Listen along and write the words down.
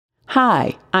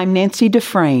Hi, I'm Nancy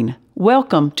Dufresne.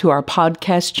 Welcome to our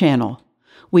podcast channel.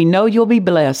 We know you'll be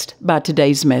blessed by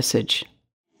today's message.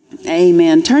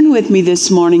 Amen. Turn with me this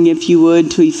morning, if you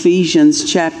would, to Ephesians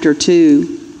chapter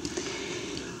 2.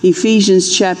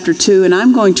 Ephesians chapter 2, and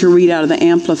I'm going to read out of the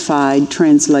Amplified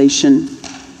translation,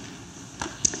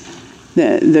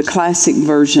 the classic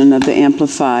version of the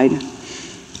Amplified.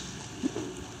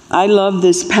 I love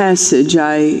this passage.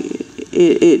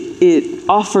 It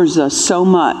offers us so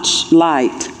much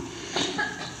light.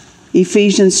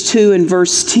 Ephesians 2 and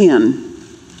verse 10,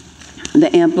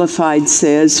 the Amplified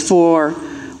says, "For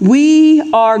we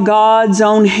are God's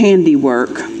own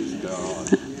handiwork."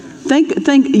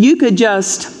 Think you could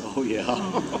just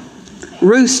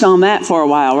roost on that for a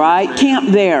while, right?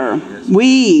 Camp there.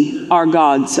 We are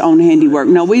God's own handiwork.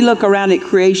 Now we look around at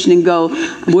creation and go,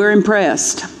 we're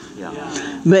impressed.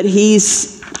 But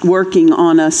He's working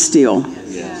on us still.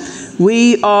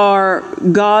 We are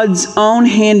God's own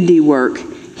handiwork,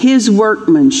 His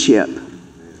workmanship,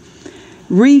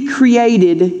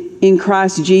 recreated in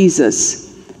Christ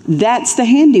Jesus. That's the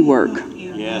handiwork.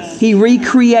 Yes. He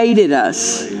recreated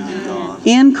us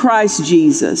in Christ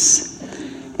Jesus.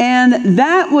 And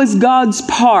that was God's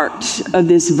part of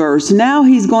this verse. Now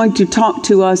He's going to talk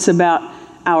to us about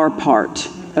our part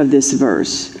of this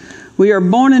verse. We are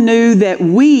born anew that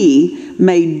we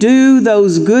may do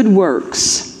those good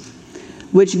works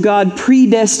which God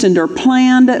predestined or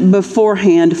planned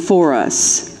beforehand for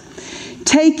us.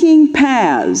 Taking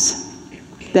paths,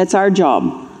 that's our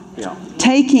job. Yeah.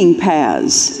 Taking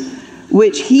paths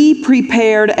which He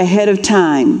prepared ahead of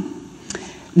time,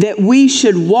 that we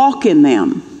should walk in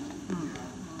them.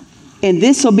 And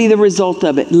this will be the result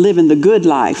of it, living the good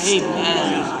life. Amen.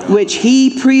 Which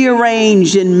He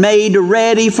prearranged and made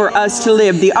ready for us to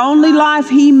live. The only life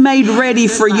He made ready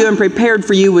for you and prepared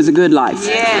for you was a good life.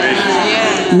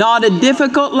 Yes. Not a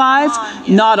difficult life,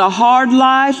 not a hard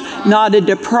life, not a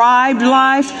deprived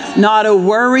life, not a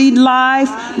worried life,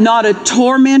 not a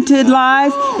tormented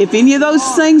life. If any of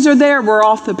those things are there, we're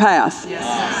off the path.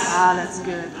 Yes. That's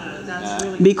good. That's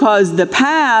really good. Because the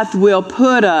path will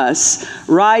put us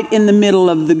right in the middle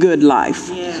of the good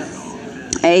life. Yes.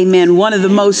 Amen. One of the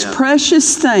most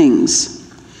precious things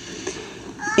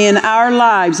in our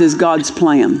lives is God's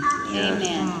plan.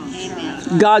 Amen.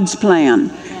 God's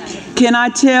plan. Can I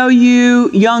tell you,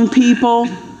 young people,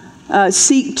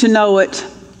 seek to know it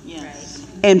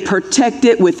and protect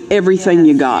it with everything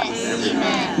you got.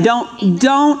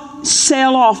 Don't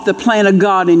sell off the plan of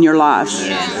God in your life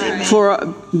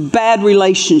for bad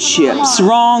relationships,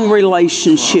 wrong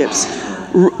relationships,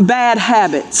 bad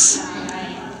habits,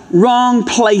 wrong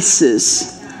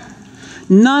places.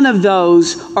 None of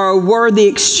those are a worthy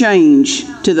exchange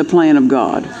to the plan of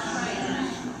God.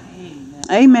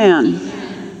 Amen.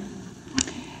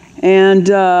 And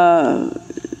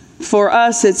for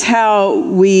us, it's how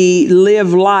we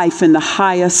live life in the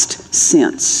highest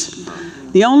sense.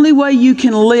 The only way you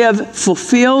can live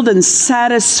fulfilled and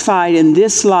satisfied in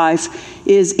this life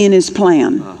is in His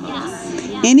plan.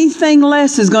 Anything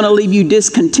less is going to leave you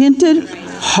discontented,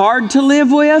 hard to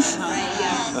live with,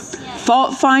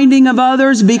 fault-finding of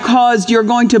others, because you're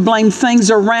going to blame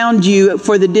things around you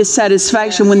for the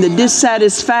dissatisfaction. When the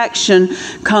dissatisfaction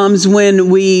comes when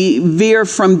we veer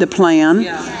from the plan.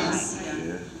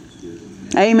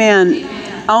 Amen.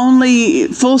 Only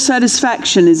full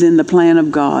satisfaction is in the plan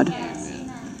of God.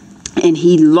 And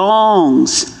He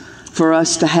longs for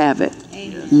us to have it.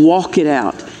 Walk it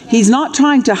out. He's not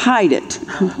trying to hide it.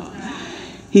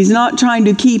 He's not trying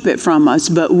to keep it from us,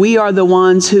 but we are the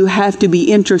ones who have to be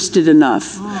interested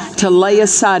enough to lay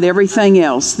aside everything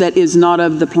else that is not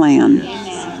of the plan.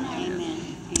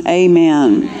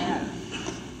 Amen.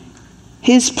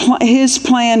 His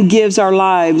plan gives our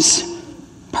lives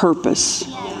purpose.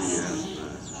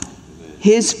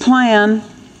 His plan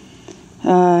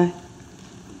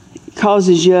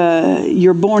causes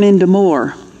you're born into more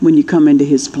when you come into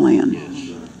His plan.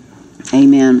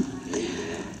 Amen.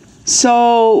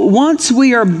 So once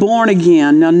we are born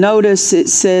again, now notice it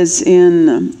says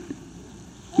in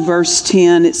verse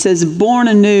 10, it says, born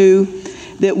anew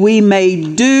that we may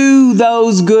do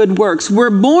those good works.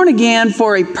 We're born again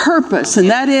for a purpose,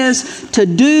 and that is to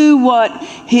do what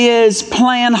His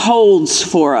plan holds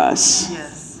for us.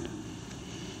 Yes.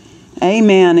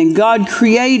 Amen. And God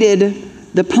created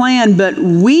the plan, but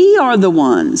we are the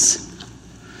ones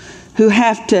who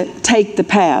have to take the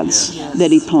paths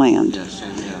that He planned.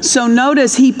 So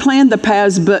notice He planned the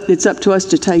paths, but it's up to us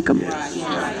to take them.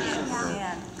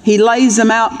 He lays them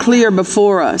out clear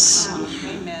before us.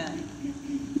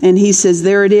 And He says,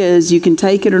 there it is. You can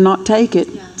take it or not take it.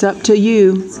 It's up to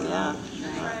you.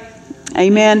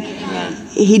 Amen.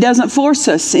 He doesn't force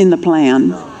us in the plan.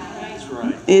 That's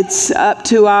right. It's up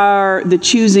to the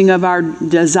choosing of our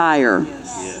desire.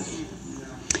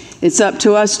 It's up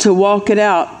to us to walk it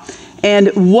out. And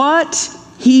what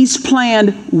He's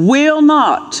planned will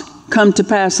not come to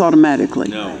pass automatically.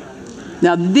 No.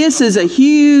 Now, this is a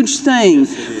huge thing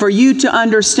for you to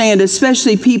understand,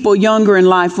 especially people younger in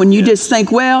life, when you just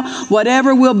think, well,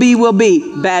 whatever will be, will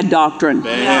be. Bad doctrine.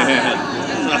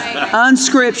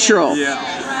 Unscriptural.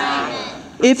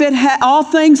 If all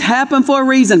things happen for a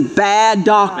reason, bad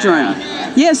doctrine.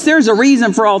 Yes, there's a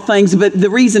reason for all things, but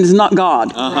the reason is not God.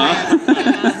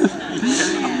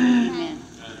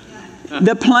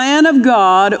 The plan of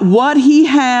God, what He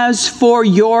has for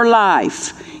your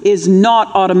life, is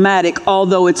not automatic,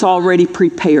 although it's already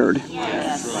prepared.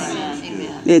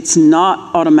 It's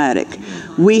not automatic.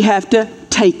 We have to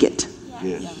take it.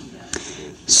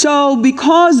 So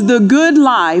because the good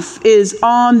life is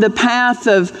on the path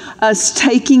of us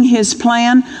taking His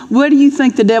plan, what do you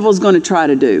think the devil's going to try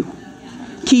to do?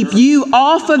 Keep you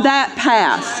off of that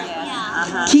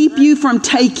path. Keep you from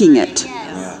taking it.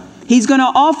 He's going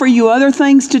to offer you other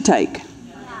things to take.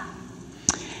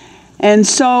 And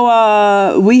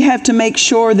so we have to make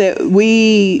sure that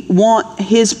we want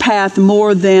His path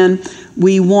more than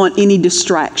we want any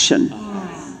distraction.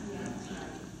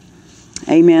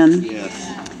 Amen. Yes.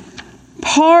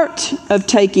 Part of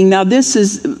taking, now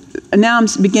I'm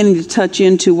beginning to touch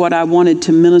into what I wanted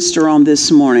to minister on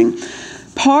this morning.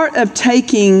 Part of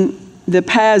taking the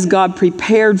paths God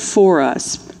prepared for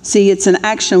us, see, it's an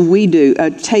action we do,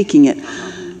 taking it.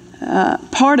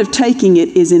 Part of taking it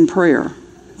is in prayer.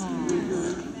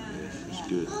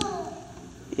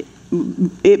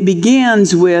 It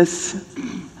begins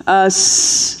with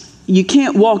us. You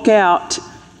can't walk out.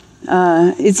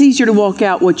 It's easier to walk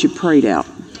out what you prayed out.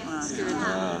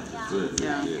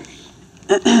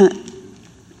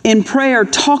 In prayer,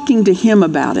 talking to Him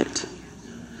about it.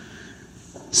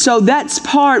 So that's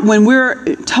part when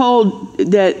we're told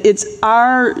that it's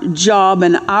our job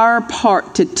and our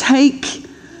part to take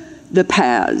the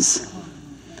paths.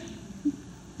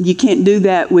 You can't do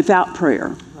that without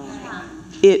prayer.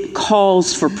 It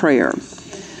calls for prayer.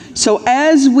 So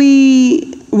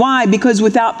why? Because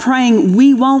without praying,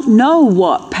 we won't know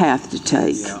what path to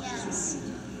take.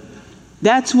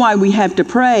 That's why we have to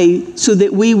pray, so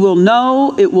that we will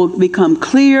know, it will become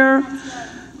clear,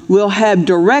 we'll have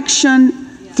direction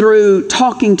through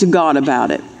talking to God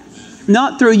about it.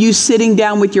 Not through you sitting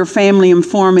down with your family and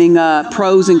forming a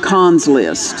pros and cons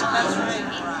list.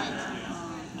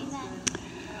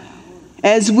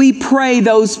 As we pray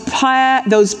those paths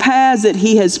that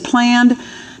He has planned,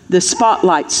 the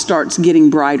spotlight starts getting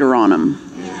brighter on them.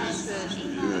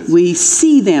 We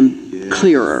see them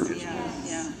clearer.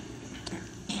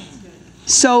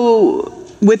 So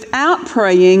without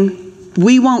praying,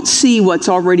 we won't see what's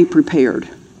already prepared.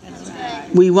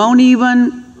 We won't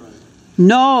even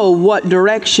know what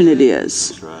direction it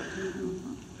is.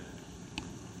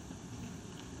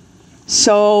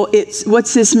 So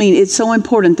what's this mean? It's so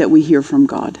important that we hear from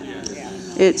God.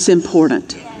 It's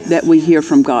important that we hear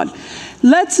from God.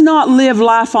 Let's not live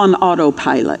life on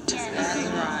autopilot.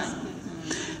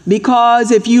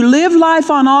 Because if you live life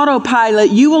on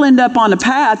autopilot, you will end up on a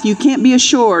path. You can't be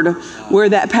assured where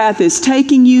that path is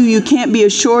taking you. You can't be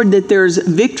assured that there's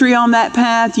victory on that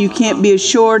path. You can't be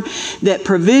assured that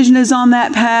provision is on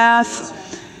that path.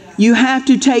 You have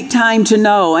to take time to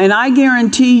know. And I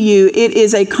guarantee you, it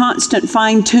is a constant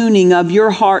fine-tuning of your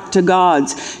heart to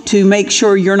God's to make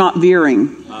sure you're not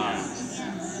veering.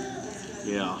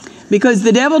 Because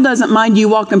the devil doesn't mind you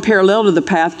walking parallel to the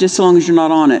path just as long as you're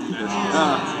not on it.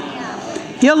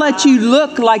 He'll let you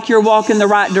look like you're walking the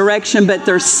right direction, but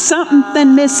there's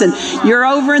something missing. You're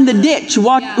over in the ditch,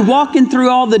 walking through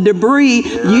all the debris.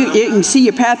 You can see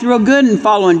your path real good and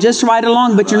following just right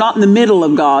along, but you're not in the middle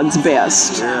of God's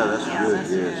best.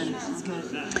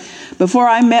 Before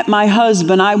I met my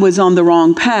husband, I was on the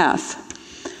wrong path.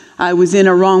 I was in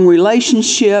a wrong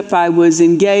relationship. I was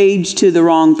engaged to the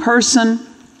wrong person.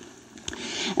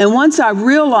 And once I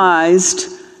realized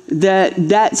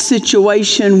that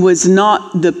situation was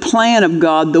not the plan of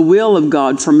God, the will of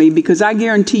God for me, because I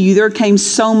guarantee you there came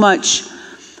so much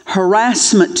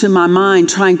harassment to my mind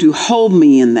trying to hold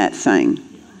me in that thing.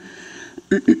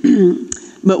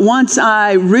 But once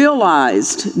I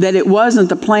realized that it wasn't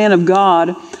the plan of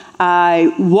God,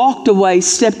 I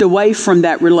stepped away from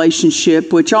that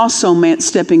relationship, which also meant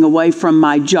stepping away from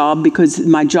my job because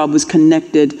my job was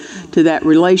connected to that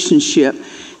relationship.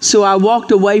 So I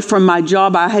walked away from my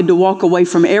job. I had to walk away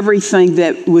from everything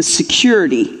that was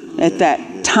security at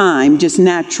that time, just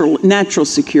natural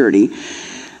security.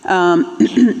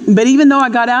 But even though I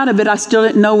got out of it, I still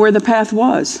didn't know where the path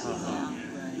was.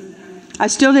 I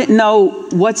still didn't know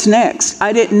what's next.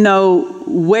 I didn't know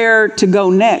where to go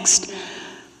next.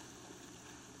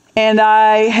 And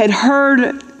I had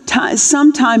heard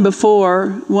sometime before,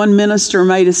 one minister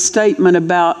made a statement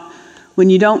about when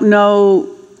you don't know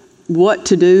what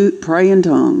to do, pray in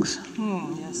tongues.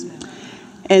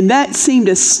 And that seemed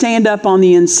to stand up on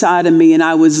the inside of me, and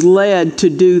I was led to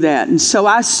do that. And so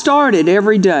I started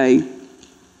every day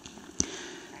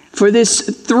for this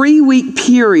 3-week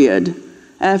period.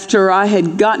 After I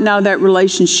had gotten out of that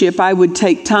relationship, I would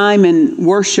take time and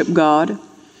worship God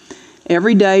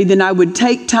every day. Then I would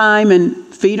take time and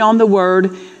feed on the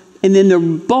Word. And then the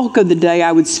bulk of the day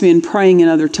I would spend praying in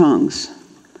other tongues.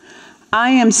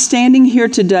 I am standing here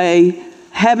today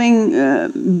having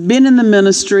been in the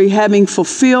ministry, having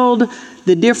fulfilled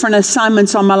the different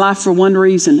assignments on my life for one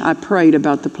reason. I prayed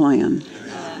about the plan.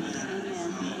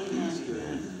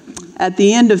 At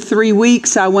the end of 3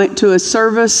 weeks, I went to a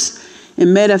service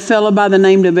and met a fellow by the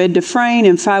name of Ed Dufresne,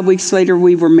 and 5 weeks later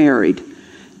we were married.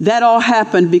 That all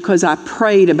happened because I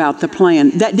prayed about the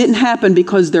plan. That didn't happen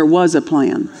because there was a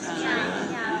plan.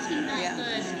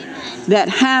 That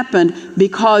happened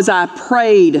because I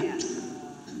prayed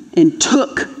and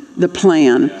took the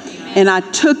plan. And I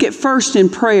took it first in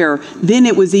prayer. Then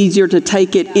it was easier to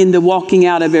take it in the walking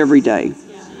out of every day.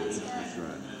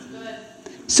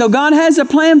 So God has a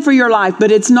plan for your life,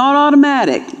 but it's not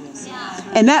automatic.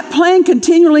 And that plan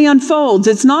continually unfolds.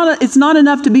 It's not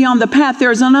enough to be on the path.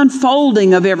 There's an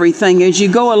unfolding of everything as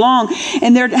you go along.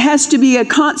 And there has to be a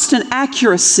constant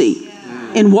accuracy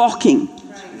in walking.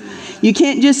 You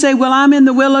can't just say, well, I'm in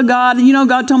the will of God. And,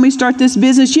 God told me to start this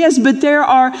business. Yes, but there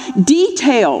are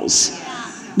details.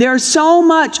 There's so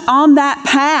much on that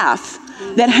path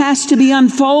that has to be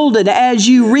unfolded as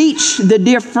you reach the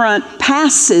different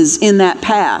passes in that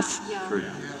path.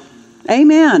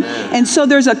 Amen. And so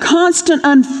there's a constant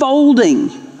unfolding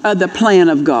of the plan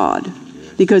of God.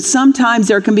 Because sometimes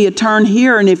there can be a turn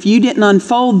here, and if you didn't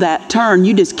unfold that turn,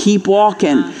 you just keep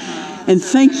walking and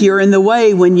think you're in the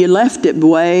way when you left it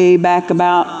way back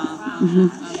about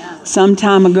some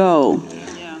time ago.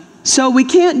 So we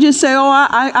can't just say, "Oh,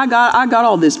 I got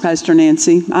all this, Pastor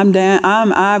Nancy. I've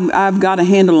got a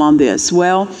handle on this."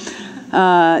 Well,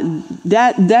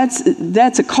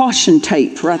 that's a caution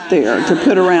tape right there to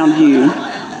put around you.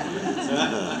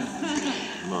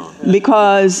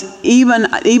 Because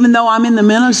even though I'm in the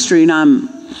ministry and I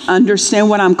understand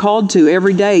what I'm called to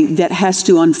every day, that has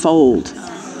to unfold.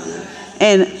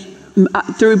 And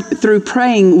through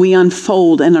praying, we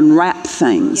unfold and unwrap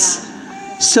things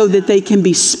so that they can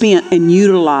be spent and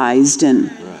utilized and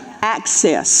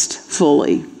accessed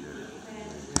fully.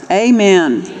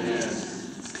 Amen.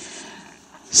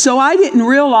 So I didn't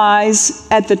realize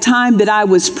at the time that I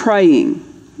was praying,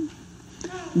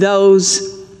 those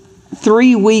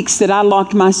 3 weeks that I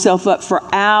locked myself up for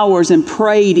hours and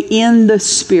prayed in the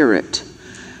Spirit,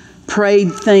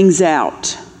 prayed things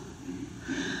out.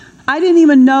 I didn't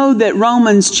even know that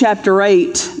Romans chapter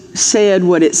 8 said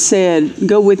what it said.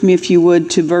 Go with me, if you would,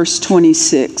 to verse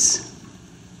 26.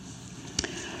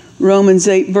 Romans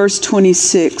 8, verse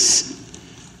 26.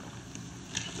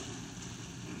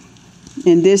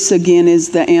 And this again is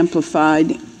the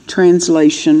Amplified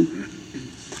translation.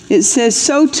 It says,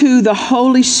 "So too the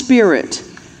Holy Spirit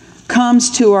comes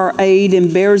to our aid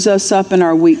and bears us up in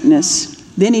our weakness."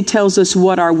 Then he tells us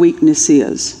what our weakness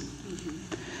is.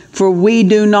 "For we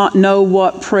do not know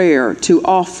what prayer to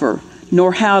offer,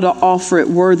 nor how to offer it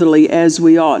worthily as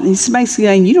we ought." And he's basically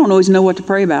saying, you don't always know what to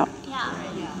pray about.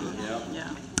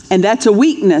 And that's a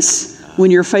weakness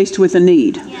when you're faced with a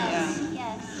need.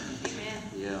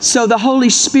 So the Holy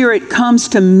Spirit comes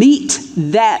to meet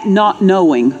that not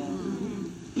knowing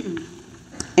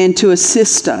and to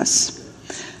assist us.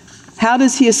 How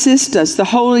does he assist us? The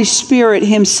Holy Spirit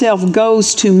himself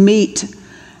goes to meet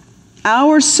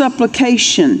our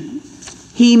supplication.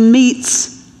 He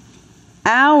meets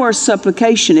our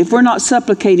supplication. If we're not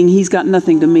supplicating, he's got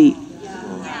nothing to meet.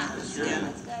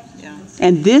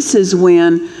 And this is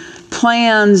when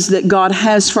plans that God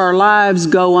has for our lives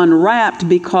go unwrapped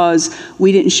because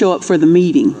we didn't show up for the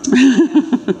meeting.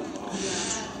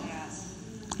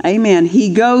 Amen. He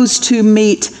goes to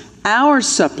meet our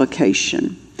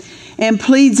supplication and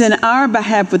pleads in our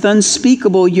behalf with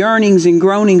unspeakable yearnings and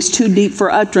groanings too deep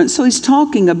for utterance. So he's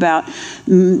talking about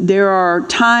there are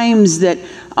times that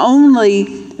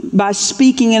only by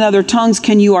speaking in other tongues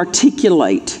can you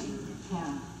articulate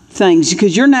things,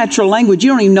 because your natural language, you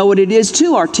don't even know what it is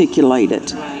to articulate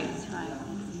it.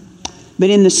 But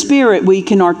in the Spirit, we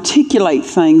can articulate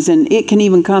things, and it can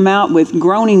even come out with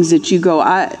groanings that you go,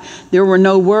 there were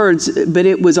no words, but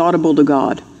it was audible to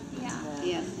God. Yes,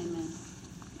 amen.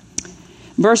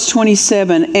 Verse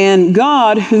 27, and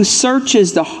God, who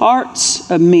searches the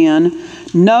hearts of men,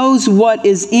 knows what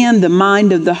is in the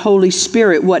mind of the Holy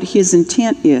Spirit, what His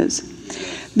intent is.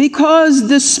 Because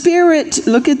the Spirit,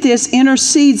 look at this,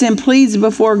 intercedes and pleads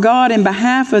before God in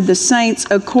behalf of the saints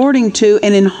according to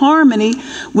and in harmony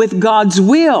with God's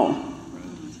will.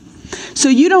 So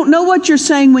you don't know what you're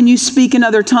saying when you speak in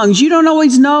other tongues. You don't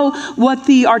always know what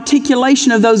the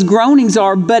articulation of those groanings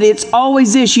are, but it's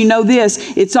always this. You know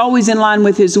this. It's always in line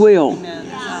with His will.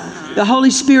 The Holy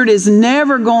Spirit is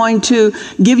never going to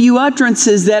give you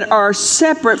utterances that are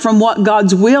separate from what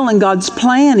God's will and God's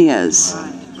plan is.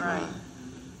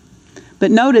 But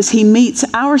notice He meets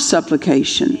our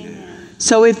supplication.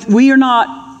 So if we are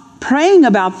not praying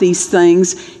about these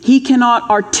things, He cannot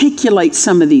articulate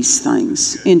some of these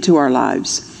things into our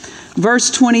lives.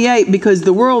 Verse 28, because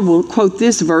the world will quote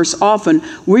this verse often,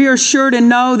 we are sure to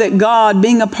know that God,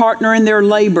 being a partner in their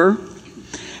labor.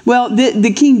 Well,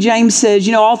 the King James says,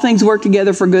 all things work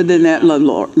together for good than that love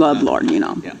Lord,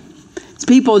 Yeah.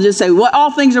 People just say, well,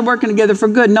 all things are working together for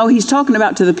good. No, He's talking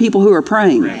about to the people who are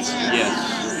praying.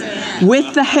 Yes.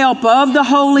 With the help of the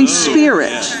Holy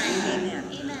Spirit.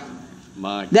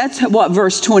 That's what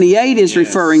verse 28 is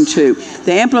referring to.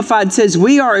 The Amplified says,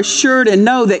 we are assured and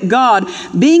know that God,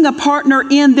 being a partner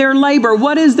in their labor,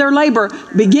 what is their labor?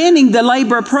 Beginning the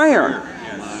labor of prayer.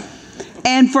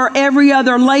 And for every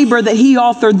other labor that He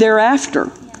authored thereafter,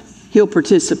 He'll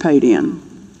participate in.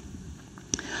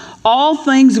 All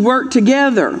things work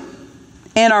together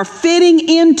and are fitting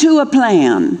into a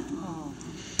plan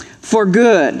for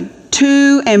good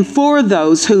to and for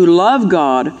those who love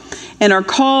God and are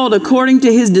called according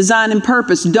to His design and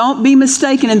purpose. Don't be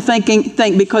mistaken in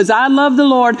think because I love the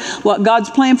Lord, what God's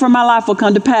plan for my life will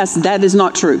come to pass. That is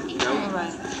not true.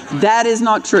 That is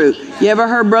not true. You ever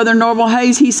heard Brother Norval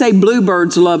Hayes? He say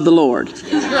bluebirds love the Lord.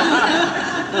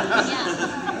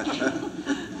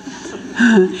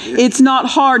 It's not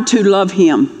hard to love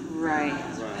Him. Right.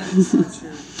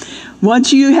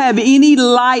 Once you have any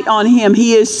light on Him,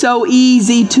 He is so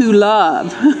easy to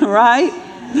love, right?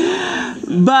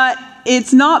 But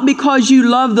it's not because you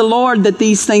love the Lord that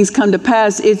these things come to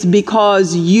pass. It's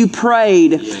because you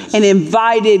prayed and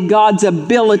invited God's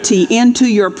ability into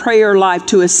your prayer life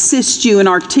to assist you and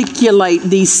articulate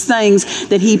these things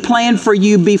that He planned for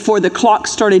you before the clock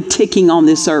started ticking on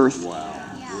this earth.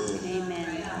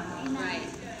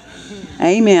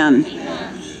 Amen.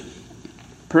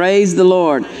 Praise the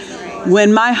Lord.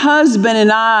 When my husband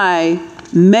and I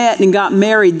met and got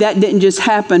married, that didn't just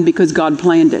happen because God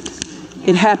planned it.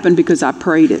 It happened because I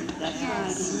prayed it.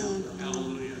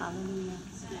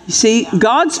 You see,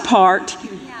 God's part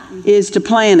is to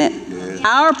plan it.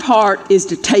 Our part is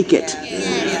to take it.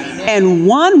 And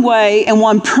one way, and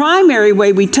one primary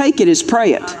way we take it is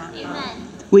pray it.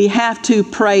 We have to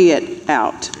pray it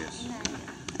out.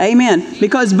 Amen.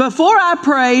 Because before I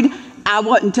prayed, I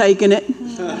wasn't taking it.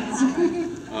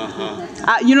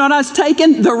 You know what I was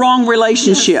taking? The wrong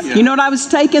relationship. You know what I was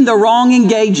taking? The wrong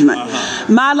engagement.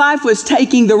 My life was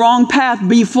taking the wrong path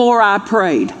before I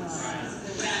prayed.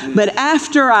 But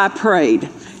after I prayed,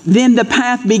 then the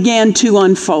path began to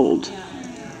unfold.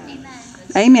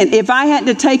 Amen. If I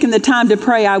hadn't taken the time to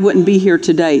pray, I wouldn't be here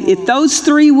today. If those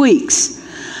 3 weeks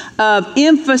of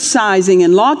emphasizing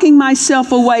and locking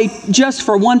myself away just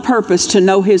for one purpose, to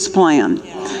know His plan.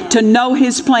 To know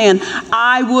His plan,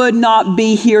 I would not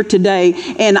be here today,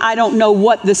 and I don't know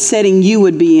what the setting you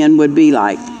would be in would be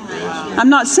like. I'm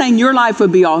not saying your life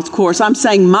would be off course. I'm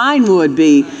saying mine would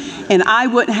be, and I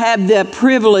wouldn't have the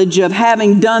privilege of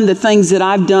having done the things that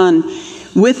I've done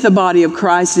with the body of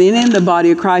Christ and in the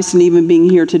body of Christ and even being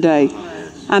here today.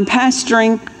 I'm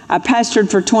pastoring. I pastored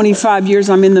for 25 years.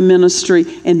 I'm in the ministry,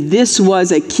 and this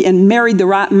was a key, and married the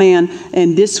right man,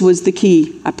 and this was the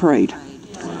key. I prayed.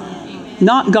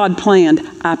 Not God planned,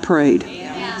 I prayed.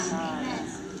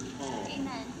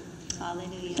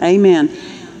 Amen.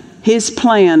 His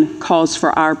plan calls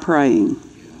for our praying.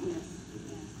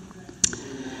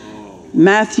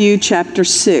 Matthew chapter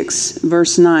 6,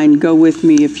 verse 9. Go with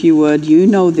me if you would. You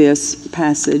know this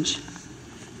passage.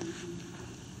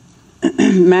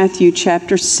 Matthew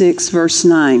chapter 6, verse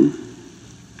 9.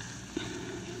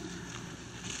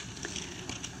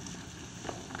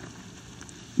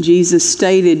 Jesus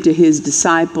stated to His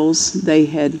disciples, they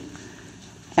had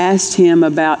asked Him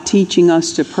about teaching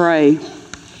us to pray.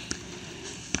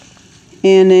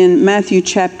 And in Matthew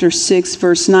chapter 6,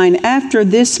 verse 9, after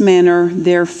this manner,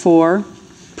 therefore,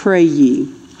 pray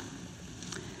ye.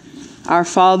 Our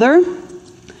Father,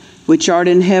 which art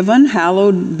in heaven,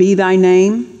 hallowed be thy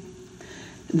name.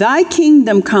 Thy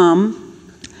kingdom come,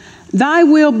 thy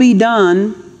will be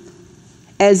done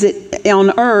as it in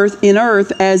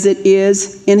earth as it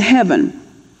is in heaven.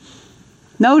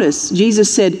 Notice,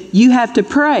 Jesus said, you have to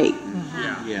pray.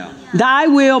 Thy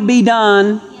will be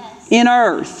done in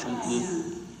earth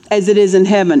as it is in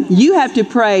heaven. You have to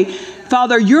pray,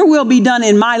 Father, your will be done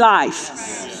in my life.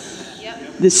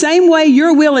 The same way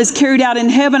your will is carried out in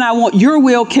heaven, I want your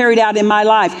will carried out in my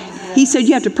life. He said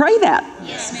you have to pray that.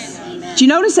 Did you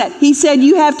notice that? He said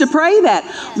you have to pray that.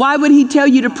 Why would he tell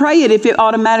you to pray it if it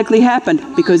automatically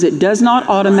happened? Because it does not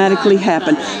automatically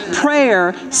happen.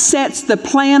 Prayer sets the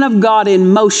plan of God in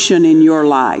motion in your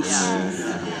life.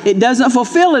 It doesn't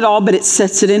fulfill it all, but it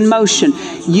sets it in motion.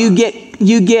 You get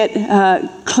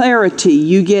clarity.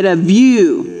 You get a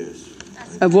view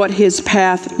of what his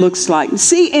path looks like.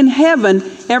 See, in heaven,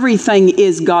 everything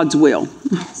is God's will.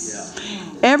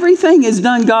 Everything is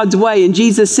done God's way. And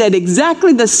Jesus said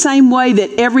exactly the same way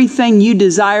that everything you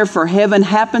desire for heaven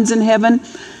happens in heaven,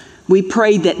 we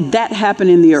pray that that happen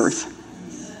in the earth.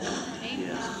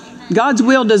 God's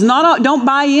will does not, don't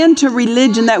buy into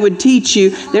religion that would teach you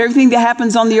that everything that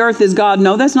happens on the earth is God.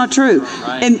 No, that's not true.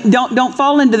 Right. And don't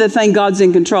fall into the thing God's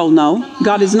in control. No,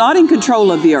 God is not in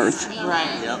control of the earth.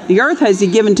 Right. Yep. The earth has He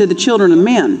given to the children of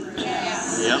men.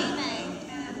 Yep.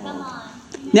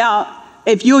 Now,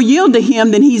 if you'll yield to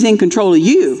Him, then He's in control of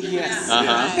you. Yes.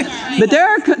 But there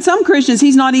are some Christians,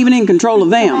 He's not even in control of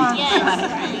them.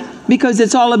 Because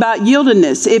it's all about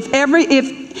yieldedness.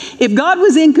 If God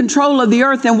was in control of the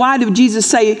earth, then why did Jesus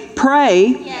say,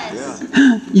 pray,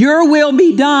 your will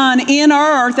be done in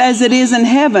earth as it is in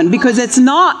heaven? Because it's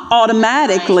not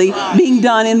automatically being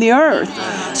done in the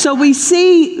earth. So do you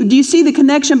see the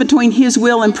connection between His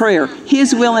will and prayer?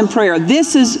 His will and prayer.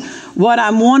 This is what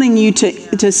I'm wanting you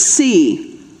to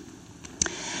see.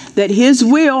 That His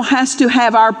will has to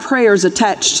have our prayers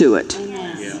attached to it.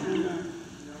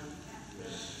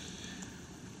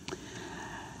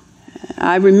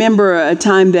 I remember a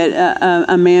time that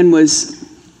a man was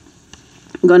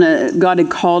God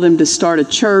had called him to start a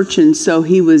church, and so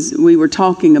we were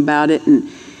talking about it, and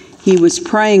he was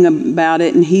praying about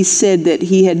it, and he said that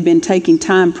he had been taking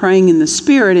time praying in the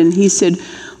Spirit, and he said,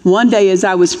 one day as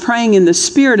I was praying in the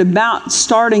Spirit about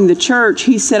starting the church,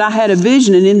 he said, I had a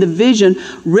vision, and in the vision,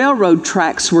 railroad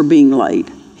tracks were being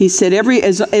laid. He said,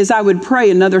 as I would pray,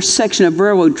 another section of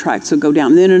railroad tracks would go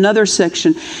down, then another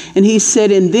section. And he said,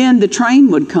 and then the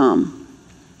train would come.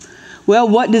 Well,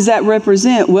 what does that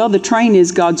represent? Well, the train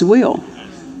is God's will.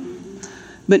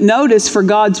 But notice, for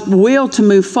God's will to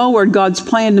move forward, God's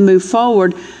plan to move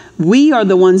forward, we are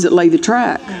the ones that lay the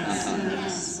track.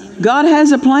 God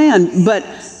has a plan, but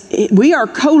we are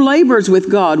co-laborers with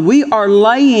God. We are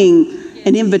laying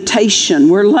an invitation.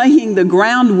 We're laying the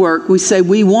groundwork. We say,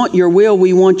 we want your will,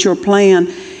 we want your plan.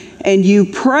 And you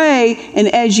pray, and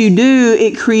as you do,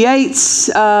 it creates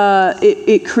the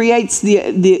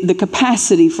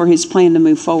capacity for His plan to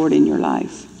move forward in your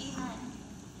life.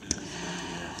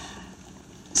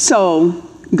 So,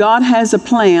 God has a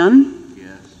plan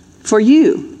for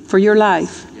you, for your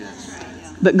life.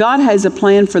 But God has a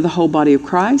plan for the whole body of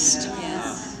Christ.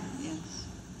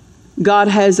 God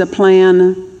has a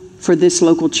plan for this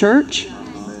local church.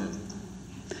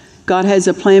 God has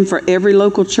a plan for every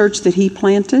local church that He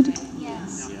planted.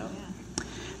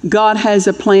 God has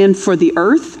a plan for the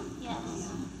earth.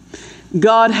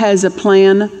 God has a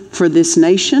plan for this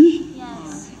nation.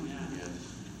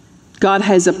 God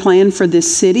has a plan for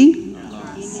this city.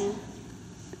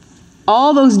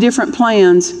 All those different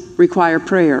plans require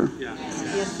prayer.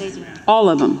 All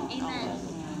of them.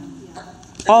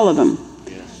 All of them.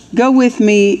 Go with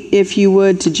me, if you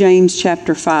would, to James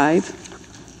chapter 5.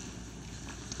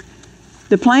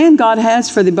 The plan God has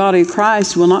for the body of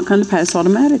Christ will not come to pass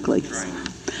automatically.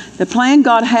 The plan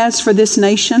God has for this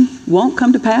nation won't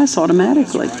come to pass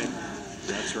automatically.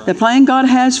 The plan God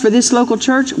has for this local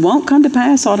church won't come to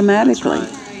pass automatically.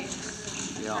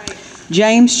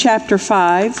 James chapter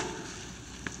 5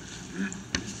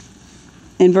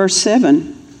 and verse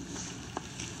 7.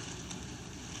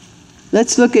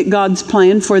 Let's look at God's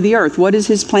plan for the earth. What is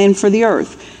His plan for the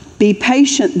earth? Be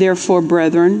patient, therefore,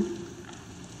 brethren,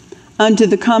 unto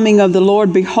the coming of the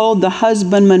Lord. Behold, the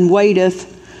husbandman waiteth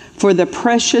for the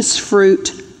precious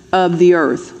fruit of the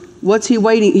earth. What's He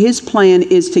waiting? His plan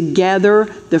is to gather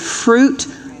the fruit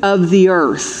of the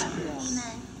earth.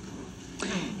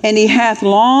 And He hath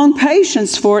long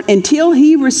patience for it until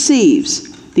He receives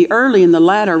the early and the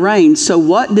latter rain. So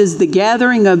what does the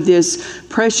gathering of this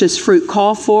precious fruit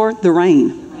call for? The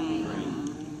rain.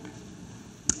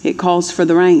 It calls for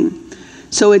the rain.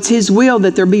 So it's His will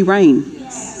that there be rain.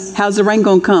 How's the rain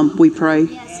going to come? We pray.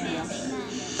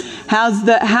 Yes. How's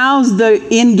the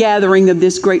ingathering of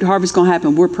this great harvest going to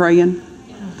happen? We're praying.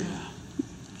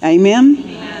 Amen?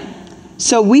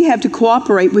 So we have to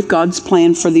cooperate with God's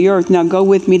plan for the earth. Now go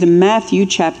with me to Matthew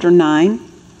chapter 9,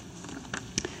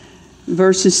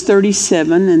 verses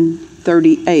 37 and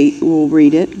 38. We'll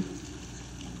read it.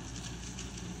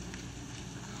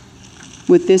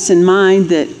 With this in mind,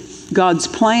 that God's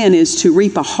plan is to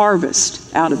reap a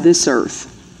harvest out of this earth.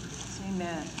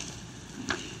 Amen.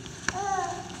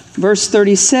 Verse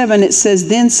 37, it says,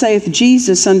 Then saith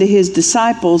Jesus unto his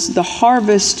disciples, The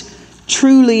harvest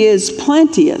truly is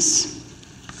plenteous,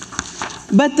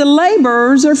 but the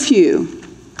laborers are few.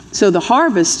 So the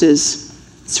harvest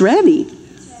it's ready.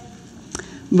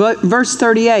 But verse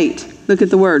 38, look at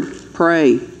the word,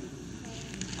 pray.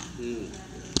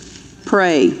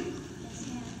 Pray.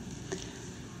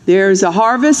 There's a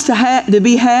harvest to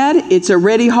be had. It's a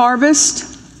ready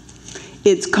harvest.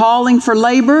 It's calling for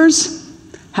laborers.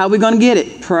 How are we going to get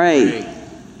it? Pray.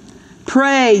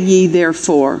 Pray ye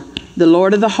therefore the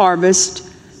Lord of the harvest,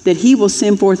 that he will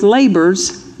send forth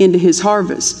laborers into his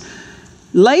harvest.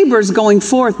 Laborers going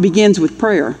forth begins with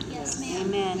prayer. Yes,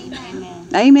 ma'am. Amen.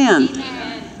 Amen.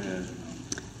 Amen.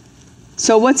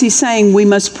 So what's he saying? We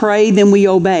must pray, then we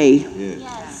obey.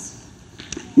 Yes.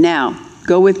 Now,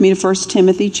 go with me to 1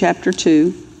 Timothy chapter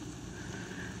 2.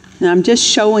 Now, I'm just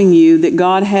showing you that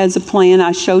God has a plan.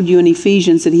 I showed you in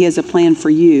Ephesians that he has a plan for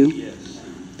you. Yes.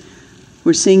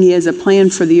 We're seeing he has a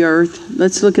plan for the earth.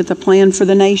 Let's look at the plan for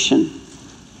the nation.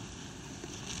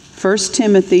 1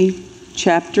 Timothy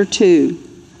chapter 2.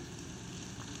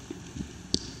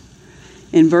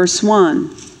 In verse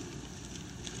 1.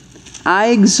 I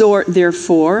exhort,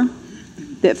 therefore,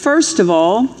 that first of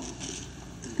all,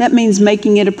 that means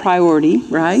making it a priority,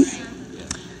 right?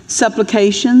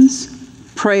 Supplications,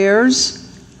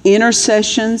 prayers,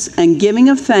 intercessions, and giving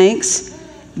of thanks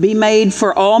be made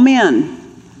for all men.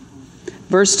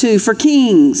 Verse 2, for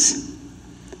kings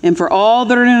and for all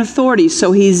that are in authority.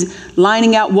 So he's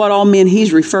lining out what all men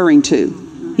he's referring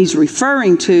to. He's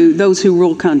referring to those who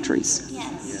rule countries.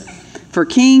 Yes. For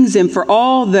kings and for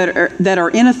all that are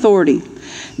in authority,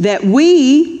 that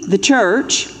we, the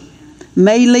church,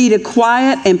 may lead a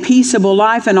quiet and peaceable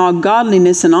life in all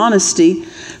godliness and honesty.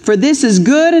 For this is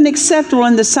good and acceptable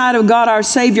in the sight of God our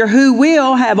Savior, who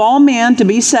will have all men to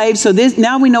be saved. So this,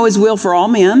 now we know his will for all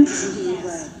men.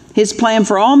 His plan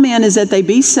for all men is that they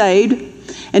be saved.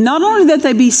 And not only that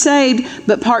they be saved,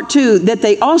 but part two, that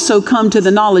they also come to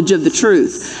the knowledge of the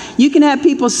truth. You can have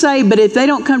people saved, but if they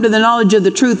don't come to the knowledge of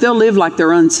the truth, they'll live like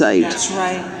they're unsaved. That's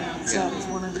right.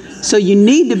 So you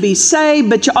need to be saved,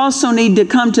 but you also need to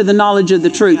come to the knowledge of the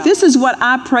truth. This is what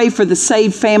I pray for the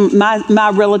saved family,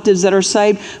 my relatives that are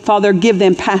saved. Father, give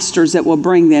them pastors that will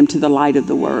bring them to the light of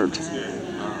the Word.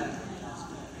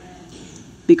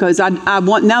 Because I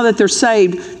want, now that they're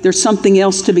saved, there's something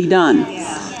else to be done.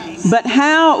 But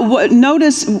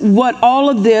notice what all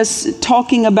of this,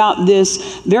 talking about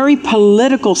this very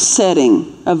political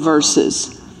setting of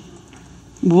verses.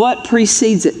 What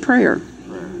precedes it? Prayer.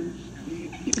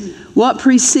 What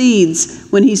precedes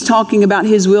when he's talking about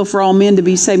his will for all men to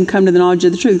be saved and come to the knowledge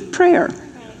of the truth? Prayer.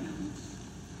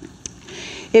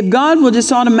 If God will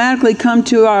just automatically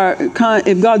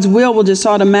if God's will will just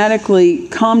automatically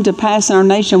come to pass in our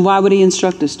nation, why would he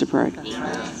instruct us to pray?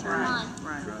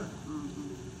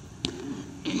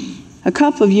 A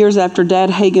couple of years after Dad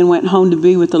Hagin went home to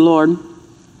be with the Lord,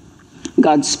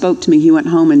 God spoke to me. He went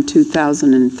home in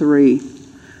 2003.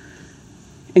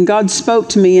 And God spoke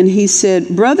to me and he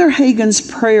said, Brother Hagin's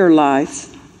prayer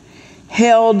life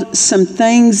held some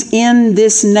things in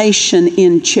this nation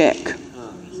in check.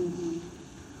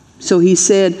 So he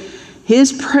said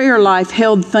his prayer life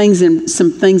held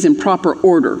some things in proper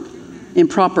order, in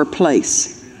proper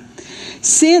place.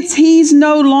 Since he's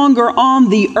no longer on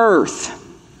the earth,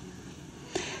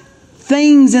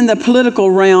 things in the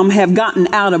political realm have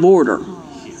gotten out of order.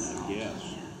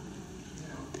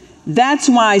 That's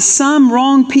why some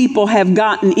wrong people have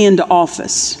gotten into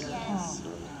office.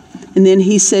 And then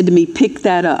he said to me, pick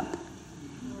that up.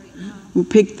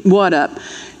 Pick what up?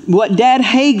 What Dad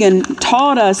Hagin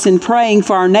taught us in praying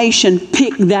for our nation,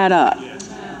 pick that up.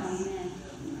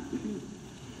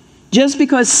 Just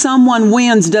because someone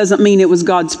wins doesn't mean it was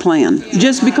God's plan.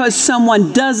 Just because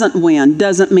someone doesn't win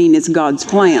doesn't mean it's God's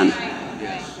plan.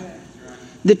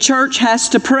 The church has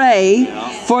to pray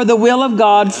for the will of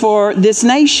God for this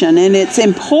nation, and it's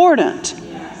important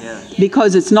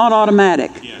because it's not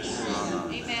automatic.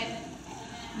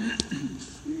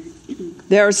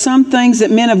 There are some things that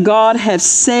men of God have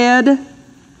said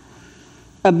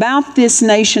about this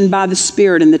nation by the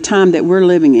Spirit in the time that we're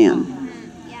living in.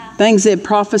 things they've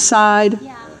prophesied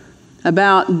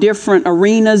about different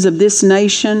arenas of this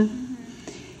nation.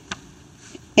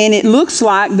 And it looks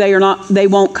like they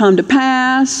won't come to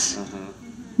pass.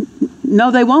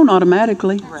 No, they won't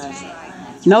automatically.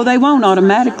 No, they won't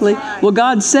automatically. Well,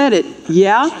 God said it.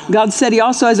 Yeah, God said He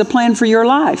also has a plan for your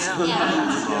life.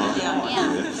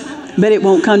 But it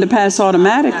won't come to pass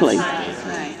automatically.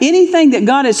 Anything that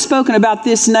God has spoken about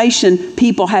this nation,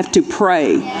 people have to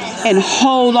pray and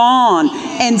hold on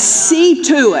and see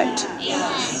to it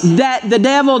that the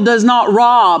devil does not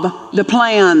rob the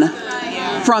plan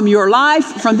from your life,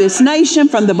 from this nation,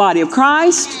 from the body of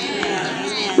Christ.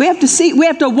 We have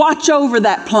to watch over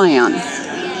that plan.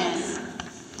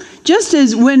 Just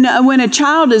as when a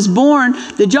child is born,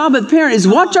 the job of the parent is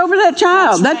watch over that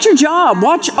child. That's your job.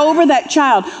 Watch over that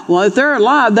child. Well, if they're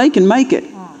alive, they can make it.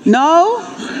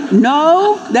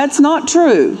 No, that's not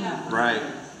true. Right.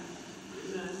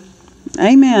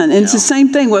 Amen. And it's the same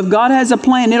thing. Well, if God has a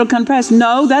plan, it'll come to pass.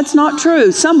 No, that's not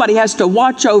true. Somebody has to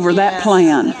watch over that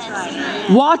plan.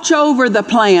 Watch over the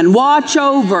plan. Watch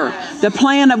over the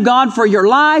plan of God for your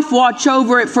life. Watch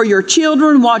over it for your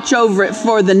children. Watch over it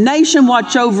for the nation.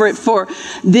 Watch over it for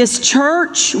this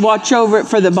church. Watch over it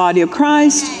for the body of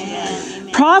Christ.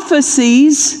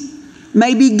 Prophecies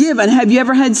may be given. Have you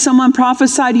ever had someone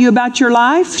prophesy to you about your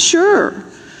life? Sure.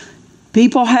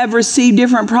 People have received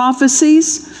different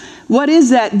prophecies. What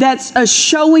is that? That's a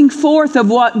showing forth of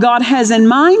what God has in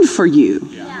mind for you.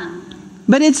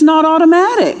 But it's not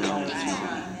automatic.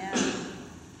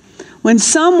 When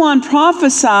someone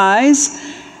prophesies,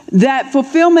 that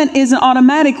fulfillment isn't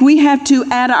automatic. We have to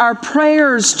add our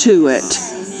prayers to it.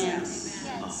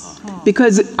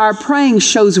 Because our praying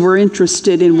shows we're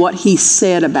interested in what He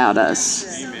said about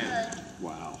us.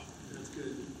 Wow.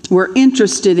 We're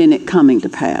interested in it coming to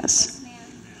pass.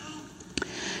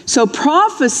 So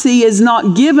prophecy is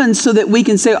not given so that we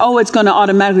can say, oh, it's going to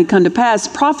automatically come to pass.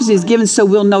 Prophecy is given so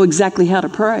we'll know exactly how to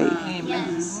pray.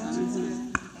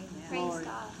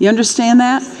 You understand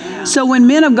that? So when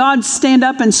men of God stand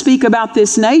up and speak about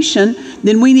this nation,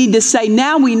 then we need to say,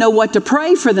 now we know what to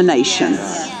pray for the nation.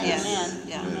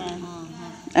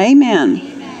 Amen.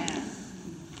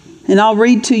 And I'll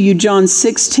read to you John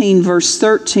 16, verse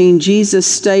 13. Jesus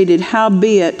stated,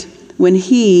 howbeit, when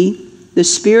He, the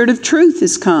Spirit of truth,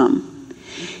 is come,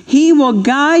 He will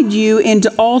guide you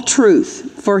into all truth.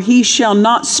 For He shall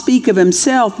not speak of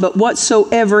Himself, but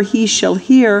whatsoever He shall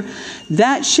hear,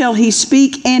 that shall He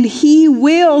speak, and He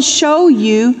will show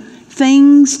you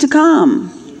things to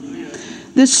come.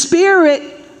 The Spirit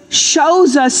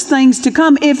shows us things to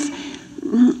come.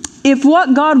 If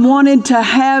what God wanted to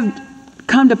have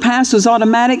come to pass was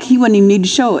automatic, He wouldn't even need to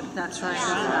show it. That's right.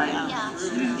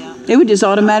 It would just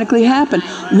automatically happen.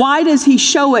 Why does He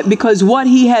show it? Because what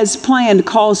He has planned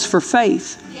calls for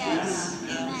faith.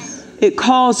 It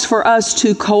calls for us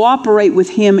to cooperate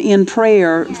with Him in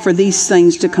prayer for these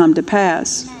things to come to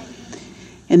pass.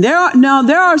 And there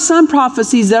are some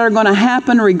prophecies that are going to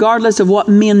happen regardless of what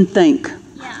men think.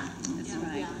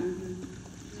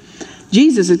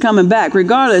 Jesus is coming back,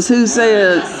 regardless who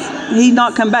says He's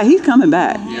not coming back. He's coming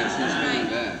back.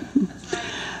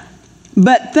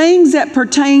 But things that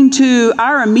pertain to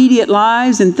our immediate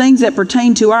lives and things that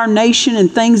pertain to our nation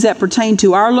and things that pertain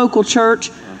to our local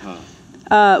church,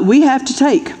 we have to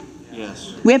take.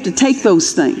 We have to take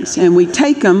those things, and we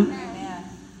take them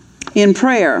in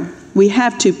prayer. We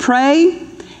have to pray,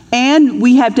 and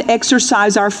we have to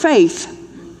exercise our faith,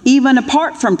 even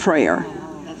apart from prayer.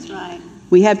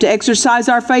 We have to exercise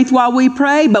our faith while we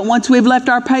pray, but once we've left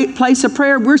our place of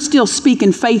prayer, we're still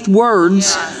speaking faith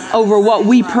words over what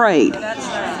we prayed.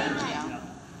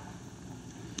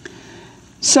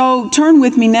 So turn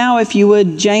with me now, if you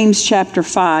would, James chapter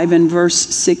 5 and verse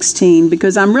 16,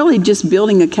 because I'm really just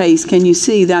building a case. Can you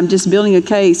see that I'm just building a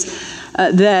case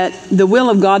that the will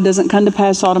of God doesn't come to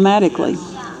pass automatically?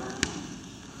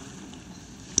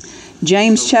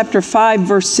 James chapter 5,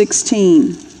 verse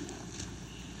 16.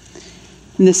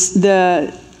 And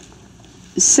the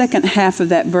second half of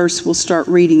that verse we'll start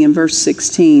reading in verse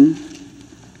 16.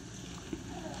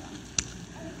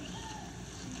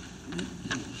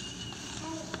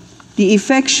 The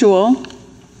effectual,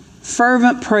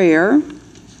 fervent prayer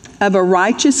of a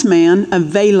righteous man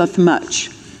availeth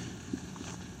much.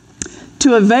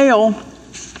 To avail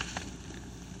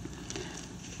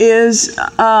is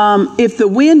if the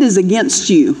wind is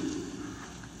against you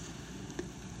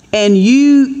and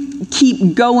you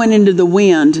keep going into the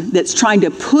wind that's trying to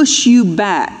push you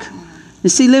back. You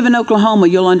see, live in Oklahoma,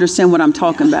 you'll understand what I'm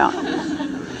talking about.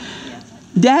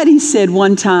 Daddy said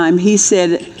one time, he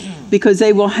said, because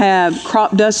they will have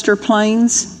crop duster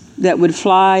planes that would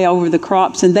fly over the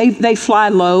crops, and they fly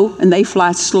low and they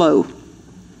fly slow.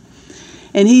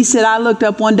 And he said, I looked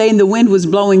up one day and the wind was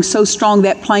blowing so strong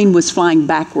that plane was flying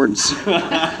backwards.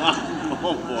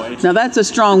 Oh boy. Now that's a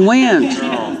strong wind.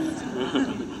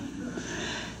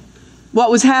 What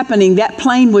was happening? That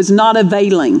plane was not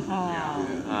availing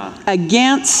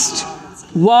against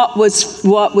what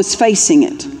was facing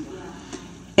it.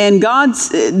 And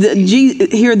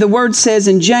here the word says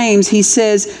in James, he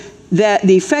says that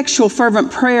the effectual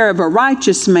fervent prayer of a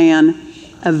righteous man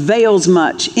avails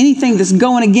much. Anything that's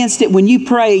going against it, when you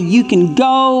pray, you can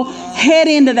go head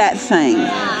into that thing.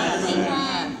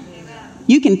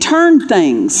 You can turn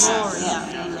things.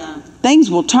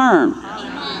 Things will turn.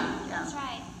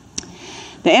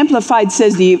 The Amplified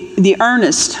says the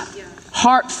earnest,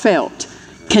 heartfelt,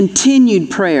 continued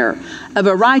prayer of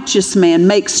a righteous man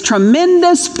makes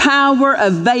tremendous power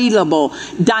available,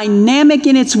 dynamic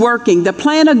in its working. The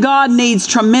plan of God needs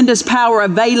tremendous power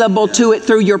available to it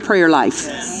through your prayer life.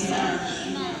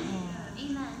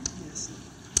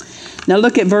 Now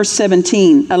look at verse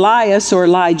 17. Elias, or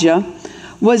Elijah,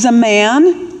 was a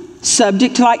man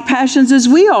subject to like passions as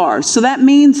we are. So that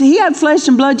means he had flesh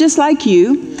and blood just like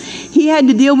you. He had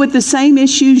to deal with the same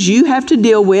issues you have to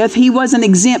deal with. He wasn't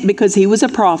exempt because he was a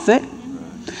prophet.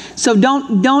 So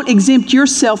don't exempt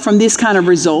yourself from this kind of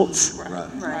results.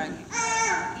 Right.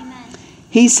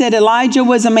 He said Elijah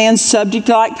was a man subject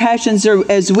to like passions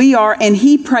as we are, and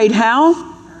he prayed how?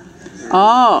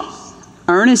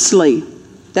 Earnestly.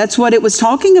 That's what it was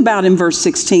talking about in verse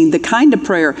 16, the kind of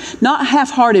prayer, not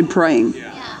half-hearted praying,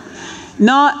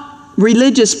 not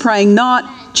religious praying,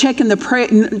 not checking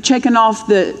off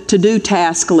the to-do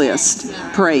task list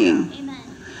praying.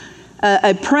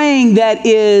 A praying that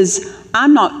is,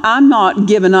 I'm not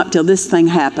giving up till this thing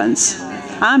happens.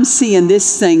 I'm seeing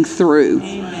this thing through.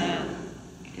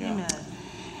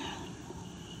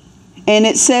 And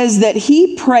it says that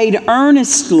he prayed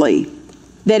earnestly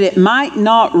that it might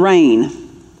not rain.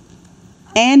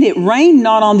 And it rained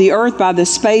not on the earth by the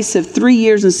space of 3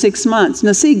 years and 6 months.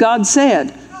 Now see, God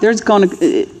said there's going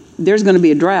to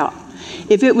be a drought.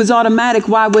 If it was automatic,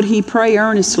 why would he pray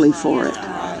earnestly for it?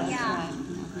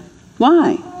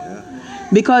 Why?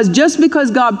 Because just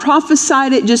because God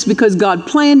prophesied it, just because God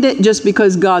planned it, just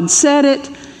because God said it,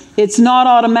 it's not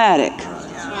automatic.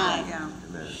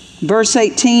 Verse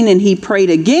 18, and he prayed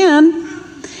again,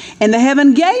 and the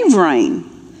heaven gave rain,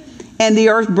 and the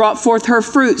earth brought forth her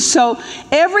fruit. So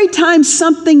every time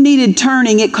something needed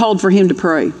turning, it called for him to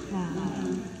pray.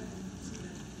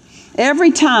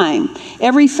 Every time,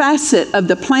 every facet of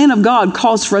the plan of God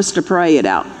calls for us to pray it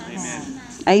out.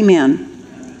 Amen.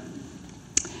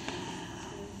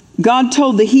 God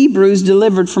told the Hebrews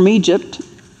delivered from Egypt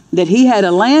that he had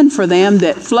a land for them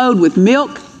that flowed with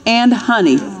milk and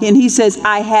honey. And he says,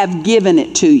 I have given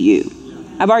it to you.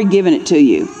 I've already given it to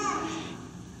you.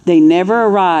 They never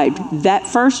arrived. That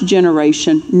first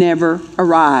generation never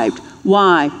arrived.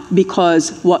 Why?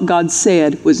 Because what God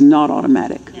said was not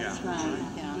automatic.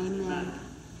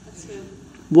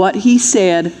 What he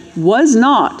said was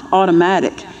not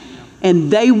automatic.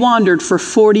 And they wandered for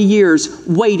 40 years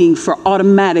waiting for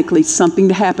automatically something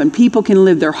to happen. People can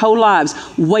live their whole lives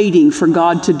waiting for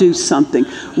God to do something,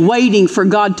 waiting for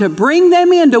God to bring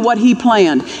them into what he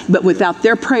planned. But without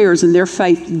their prayers and their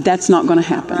faith, that's not going to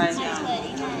happen.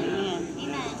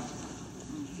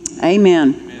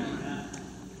 Amen.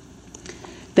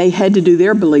 They had to do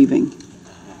their believing.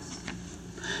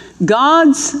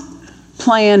 God's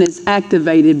plan is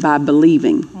activated by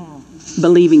believing.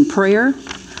 Believing prayer,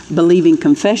 believing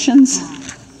confessions.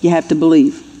 You have to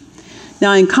believe.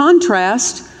 Now, in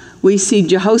contrast, we see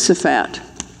Jehoshaphat.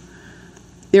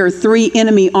 There are 3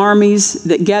 enemy armies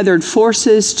that gathered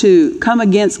forces to come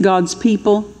against God's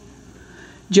people.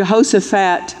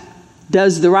 Jehoshaphat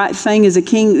does the right thing as a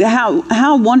king.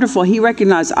 How wonderful. He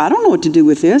recognized, I don't know what to do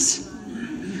with this.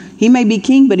 He may be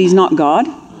king, but he's not God.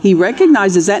 He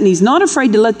recognizes that, and he's not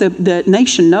afraid to let the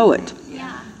nation know it.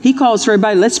 He calls for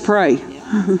everybody, let's pray.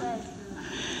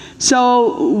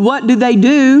 So what do?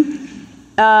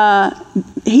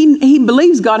 He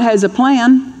believes God has a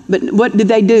plan, but what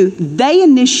do? They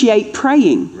initiate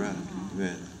praying. Right.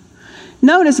 Amen.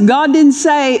 Notice God didn't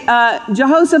say,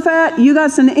 Jehoshaphat, you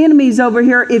got some enemies over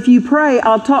here. If you pray,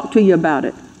 I'll talk to you about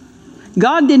it.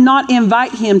 God did not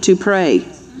invite him to pray.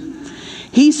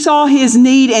 He saw his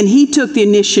need and he took the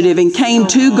initiative and came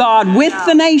to God with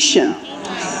the nation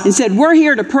and said, we're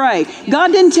here to pray.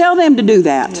 God didn't tell them to do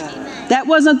that. That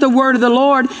wasn't the word of the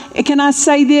Lord. Can I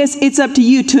say this? It's up to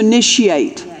you to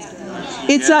initiate.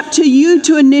 It's up to you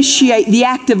to initiate the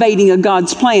activating of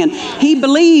God's plan. He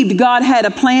believed God had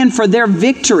a plan for their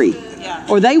victory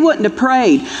or they wouldn't have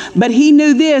prayed. But he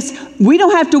knew this. We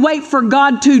don't have to wait for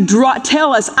God to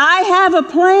tell us, I have a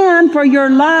plan for your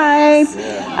life.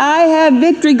 I have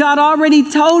victory. God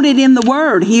already told it in the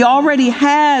Word. He already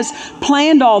has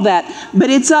planned all that. But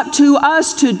it's up to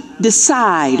us to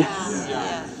decide.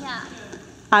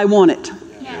 I want it.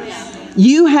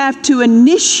 You have to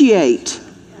initiate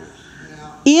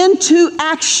into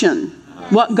action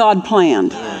what God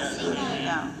planned.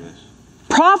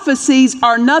 Prophecies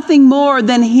are nothing more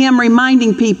than Him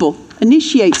reminding people,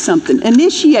 initiate something,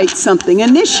 initiate something,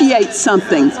 initiate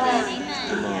something.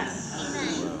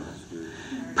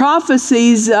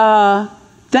 Prophecies,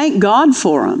 thank God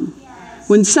for them.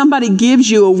 When somebody gives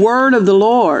you a word of the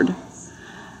Lord,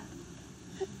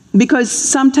 because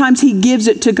sometimes He gives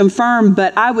it to confirm,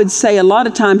 but I would say a lot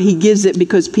of time He gives it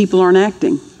because people aren't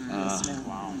acting.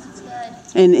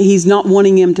 And He's not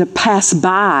wanting them to pass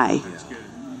by.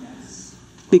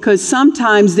 Because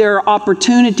sometimes there are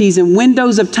opportunities and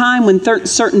windows of time when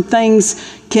certain things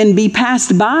can be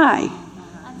passed by.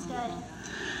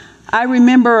 I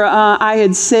remember I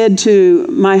had said to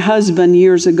my husband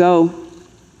years ago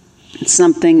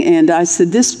something, and I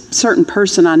said, this certain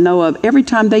person I know of, every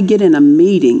time they get in a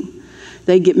meeting,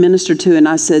 they get ministered to, and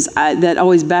I says, that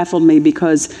always baffled me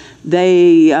because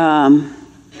they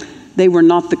were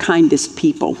not the kindest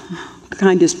people, the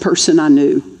kindest person I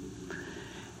knew.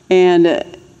 And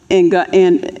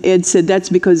Ed said that's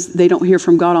because they don't hear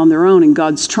from God on their own, and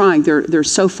God's trying. They're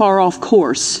so far off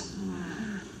course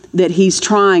that He's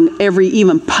trying every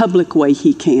even public way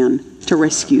He can to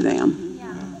rescue them.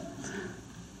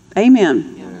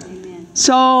 Amen.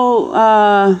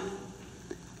 So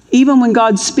even when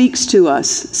God speaks to us,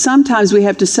 sometimes we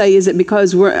have to say, is it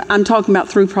because I'm talking about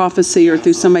through prophecy or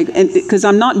through somebody, because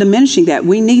I'm not diminishing that.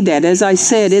 We need that. As I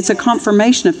said, it's a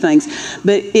confirmation of things.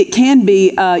 But it can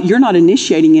be, you're not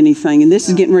initiating anything, and this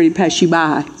is getting ready to pass you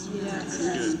by.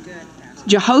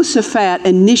 Jehoshaphat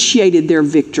initiated their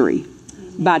victory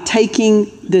by taking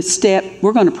the step,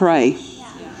 we're going to pray.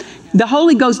 The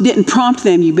Holy Ghost didn't prompt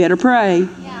them, you better pray.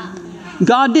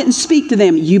 God didn't speak to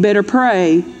them, you better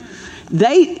pray.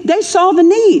 They saw the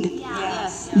need.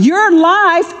 Yes. Your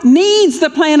life needs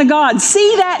the plan of God.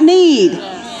 See that need.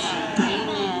 Yes.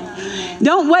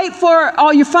 Don't wait for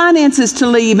all your finances to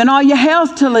leave and all your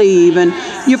health to leave and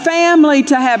your family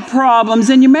to have problems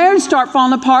and your marriage start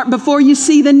falling apart before you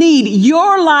see the need.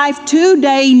 Your life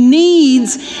today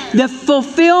needs the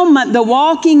fulfillment, the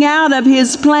walking out of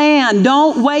His plan.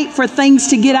 Don't wait for things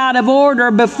to get out of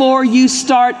order before you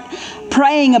start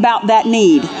praying about that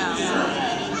need.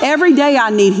 Every day I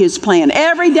need His plan.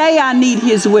 Every day I need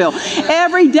His will.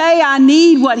 Every day I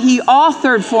need what He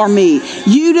authored for me.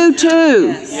 You do too.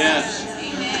 Yes.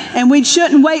 And we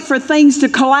shouldn't wait for things to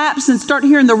collapse and start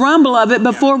hearing the rumble of it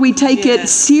before we take it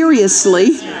seriously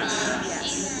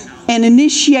and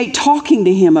initiate talking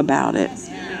to Him about it.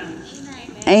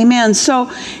 Amen.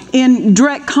 So in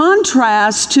direct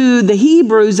contrast to the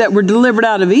Hebrews that were delivered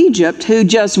out of Egypt, who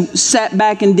just sat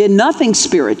back and did nothing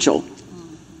spiritual,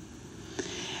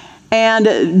 and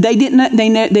they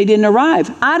didn't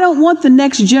arrive. I don't want the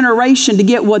next generation to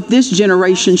get what this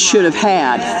generation should have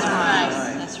had.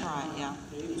 That's right. Yeah.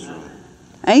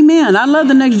 Amen. I love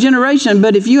the next generation,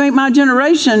 but if you ain't my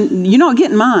generation, you're not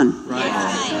getting mine. Right?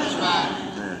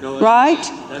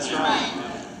 That's right.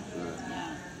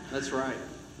 That's right.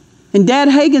 And Dad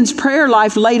Hagin's prayer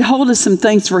life laid hold of some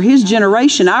things for his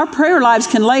generation. Our prayer lives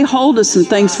can lay hold of some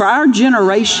things for our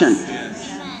generation.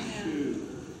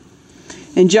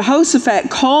 And Jehoshaphat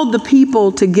called the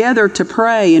people together to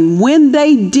pray. And when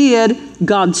they did,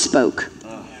 God spoke.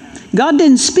 God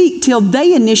didn't speak till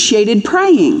they initiated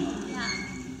praying.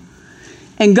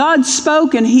 And God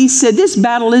spoke and He said, this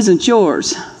battle isn't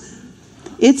yours.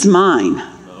 It's mine.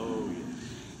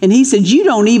 And He said, you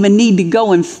don't even need to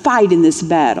go and fight in this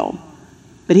battle.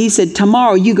 But He said,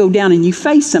 tomorrow you go down and you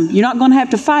face them. You're not going to have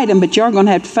to fight them, but you're going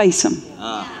to have to face them.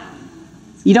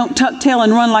 You don't tuck tail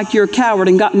and run like you're a coward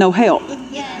and got no help.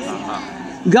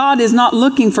 God is not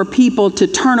looking for people to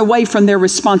turn away from their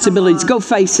responsibilities. Go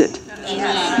face it.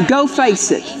 Go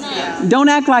face it. Don't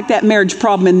act like that marriage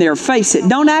problem in there. Face it.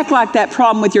 Don't act like that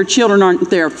problem with your children aren't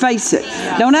there. Face it.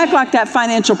 Don't act like that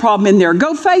financial problem in there.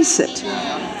 Go face it.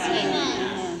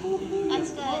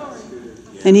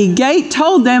 And He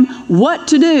told them what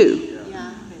to do.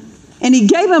 And He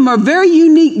gave them a very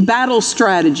unique battle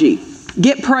strategy.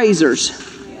 Get praisers.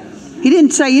 He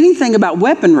didn't say anything about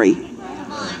weaponry.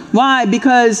 Why?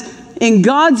 Because in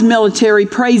God's military,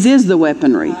 praise is the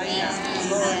weaponry.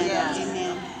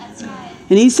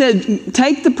 And he said,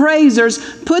 take the praisers,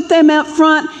 put them up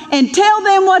front, and tell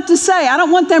them what to say. I don't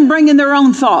want them bringing their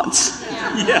own thoughts.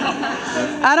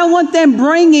 I don't want them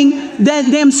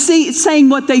saying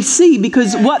what they see,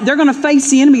 because what they're going to face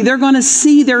the enemy. They're going to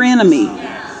see their enemy.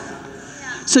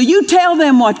 So you tell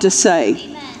them what to say.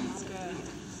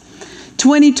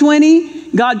 2020,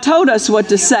 God told us what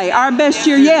to say. Our best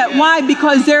year yet. Why?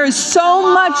 Because there is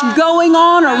so much going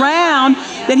on around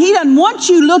that He doesn't want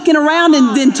you looking around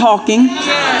and then talking.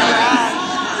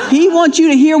 He wants you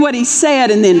to hear what He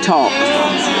said and then talk.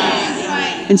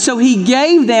 And so He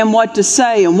gave them what to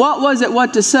say. And what was it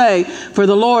what to say? For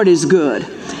the Lord is good,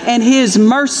 and His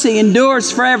mercy endures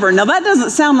forever. Now that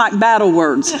doesn't sound like battle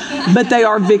words, but they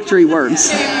are victory words.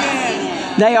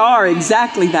 They are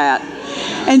exactly that.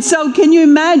 And so can you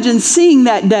imagine seeing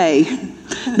that day?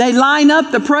 They line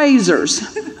up the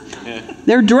praisers.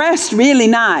 They're dressed really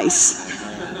nice.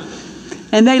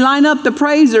 And they line up the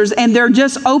praisers, and they're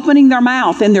just opening their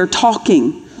mouth and they're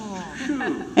talking.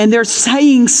 And they're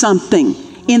saying something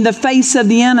in the face of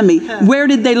the enemy. Where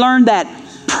did they learn that?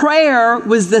 Prayer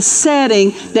was the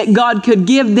setting that God could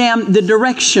give them the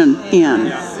direction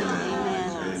in.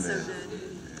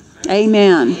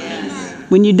 Amen.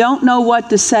 When you don't know what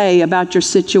to say about your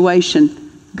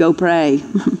situation, go pray.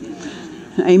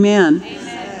 Amen.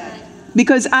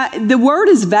 Because the Word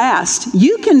is vast.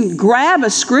 You can grab a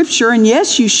scripture, and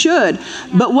yes, you should.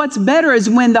 But what's better is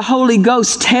when the Holy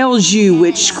Ghost tells you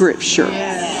which scripture.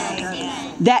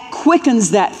 That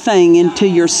quickens that thing into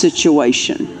your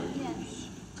situation.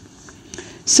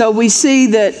 So we see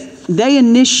that they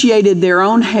initiated their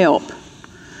own help.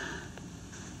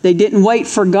 They didn't wait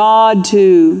for God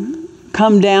to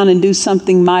come down and do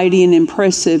something mighty and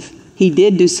impressive. He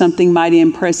did do something mighty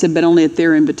and impressive, but only at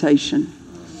their invitation.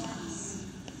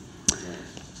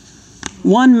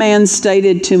 One man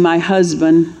stated to my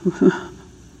husband,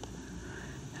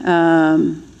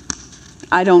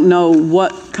 I don't know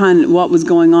what was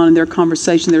going on in their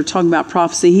conversation. They were talking about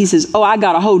prophecy. He says, I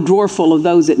got a whole drawer full of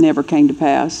those that never came to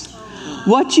pass.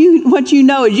 What you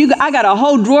know is I got a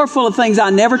whole drawer full of things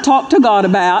I never talked to God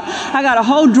about. I got a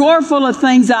whole drawer full of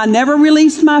things I never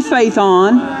released my faith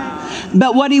on.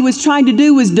 But what he was trying to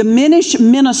do was diminish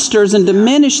ministers and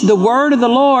diminish the word of the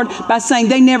Lord by saying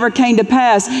they never came to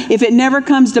pass. If it never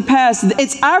comes to pass,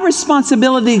 it's our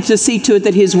responsibility to see to it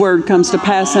that His word comes to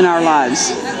pass in our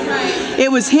lives.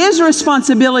 It was His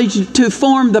responsibility to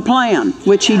form the plan,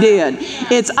 which He did.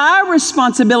 It's our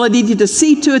responsibility to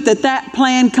see to it that that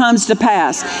plan comes to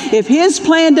pass. If His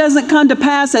plan doesn't come to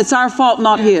pass, it's our fault,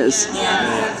 not His.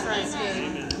 That's right.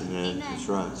 That's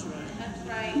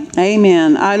right.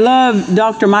 Amen. I love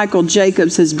Dr. Michael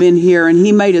Jacobs has been here, and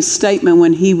he made a statement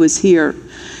when he was here.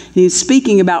 He's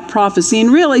speaking about prophecy,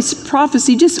 and really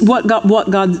prophecy, just what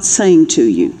God's saying to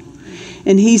you.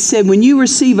 And he said, when you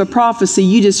receive a prophecy,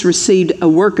 you just received a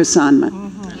work assignment.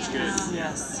 That's good.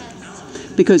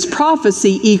 Yes. Because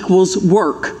prophecy equals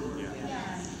work.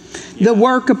 The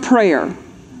work of prayer.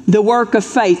 The work of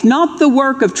faith, not the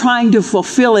work of trying to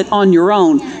fulfill it on your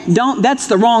own. That's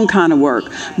the wrong kind of work.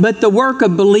 But the work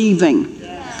of believing.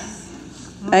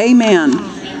 Amen.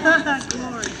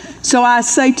 So I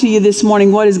say to you this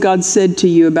morning, what has God said to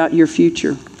you about your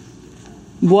future?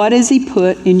 What has He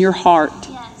put in your heart?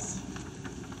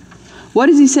 What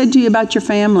has He said to you about your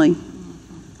family?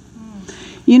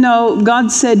 You know,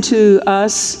 God said to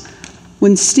us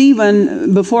when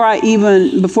Stephen,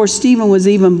 before Stephen was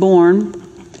even born,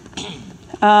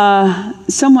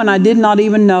 someone I did not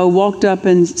even know walked up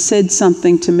and said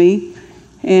something to me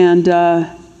and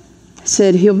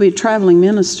said he'll be a traveling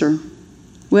minister.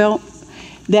 Well,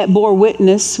 that bore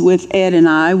witness with Ed and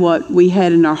I, what we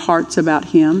had in our hearts about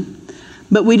him.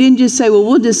 But we didn't just say, well,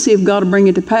 we'll just see if God will bring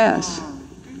it to pass.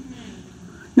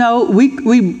 No,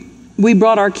 we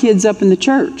brought our kids up in the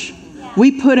church.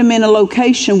 We put them in a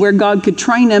location where God could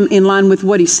train them in line with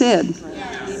what He said.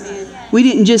 We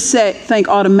didn't just think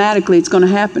automatically it's going to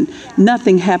happen.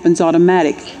 Nothing happens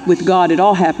automatic. With God, it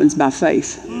all happens by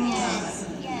faith.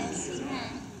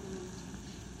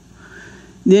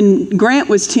 Then Grant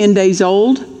was 10 days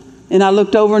old, and I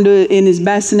looked over in his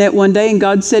bassinet one day, and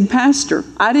God said, Pastor.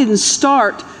 I didn't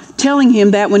start telling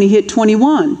him that when he hit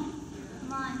 21.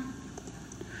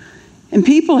 And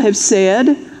people have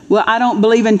said, well, I don't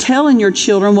believe in telling your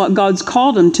children what God's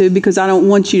called them to because I don't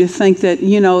want you to think that,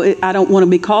 I don't want to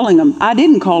be calling them. I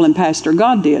didn't call him pastor.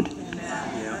 God did.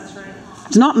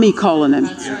 It's not me calling him.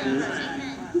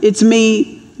 It's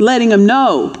me letting him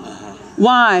know.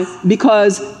 Why?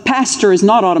 Because pastor is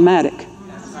not automatic.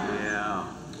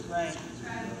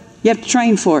 You have to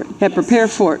train for it. You have to prepare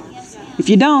for it. If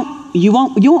you don't, you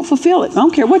won't fulfill it. I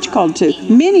don't care what you're called to.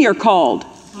 Many are called.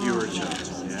 You were chosen.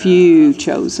 Few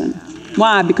chosen.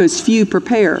 Why? Because few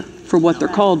prepare for what they're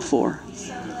called for.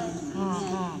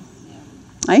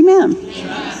 Amen.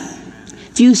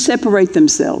 Few separate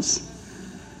themselves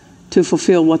to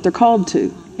fulfill what they're called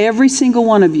to. Every single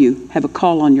one of you have a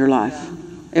call on your life.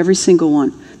 Every single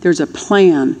one. There's a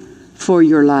plan for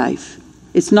your life.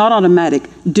 It's not automatic.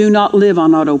 Do not live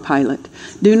on autopilot.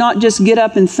 Do not just get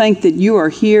up and think that you are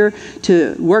here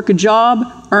to work a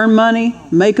job, earn money,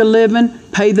 make a living,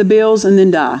 pay the bills, and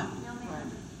then die.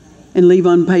 And leave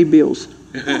unpaid bills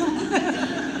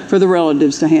for the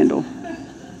relatives to handle.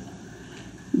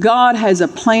 God has a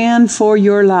plan for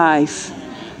your life.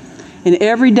 And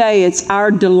every day it's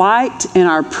our delight and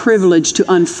our privilege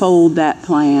to unfold that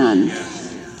plan.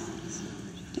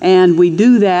 And we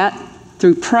do that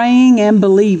through praying and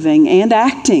believing and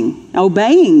acting,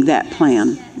 obeying that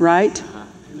plan, right?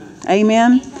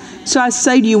 Amen? So I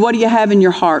say to you, what do you have in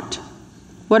your heart?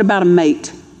 What about a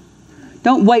mate?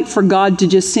 Don't wait for God to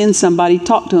just send somebody.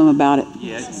 Talk to him about it.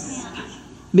 Yes.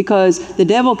 Because the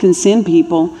devil can send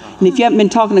people. And if you haven't been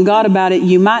talking to God about it,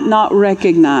 you might not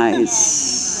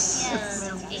recognize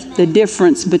the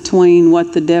difference between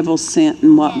what the devil sent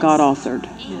and what God authored.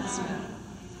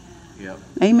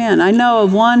 Amen. I know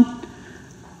of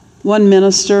one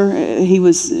minister, he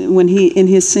was in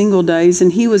his single days,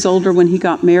 and he was older when he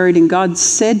got married, and God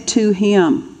said to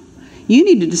him, you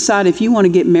need to decide if you want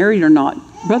to get married or not.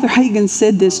 Brother Hagin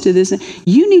said this to this.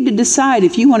 You need to decide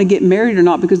if you want to get married or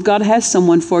not, because God has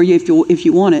someone for you if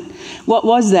you want it. What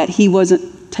was that? He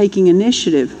wasn't taking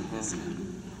initiative.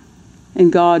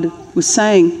 And God was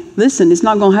saying, listen, it's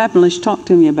not going to happen unless you talk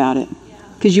to me about it,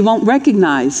 because you won't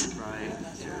recognize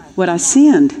what I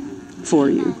send for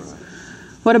you.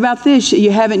 What about this?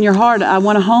 You have it in your heart, I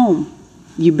want a home.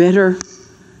 You better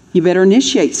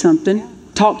initiate something.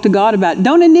 Talk to God about it.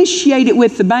 Don't initiate it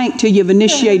with the bank till you've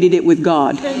initiated it with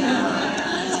God.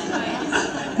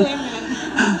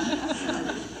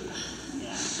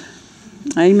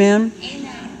 Amen.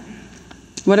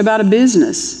 What about a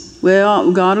business?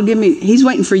 Well, God will give me, He's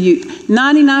waiting for you.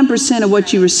 99% of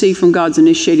what you receive from God's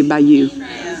initiated by you.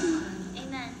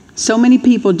 So many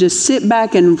people just sit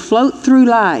back and float through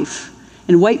life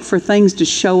and wait for things to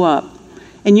show up.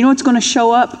 And you know what's going to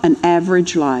show up? An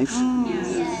average life.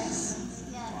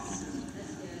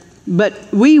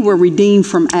 But we were redeemed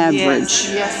from average.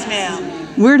 Yes,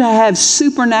 ma'am. We're to have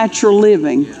supernatural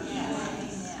living.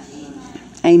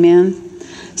 Amen.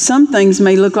 Some things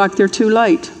may look like they're too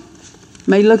late.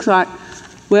 May look like,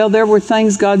 well, there were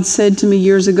things God said to me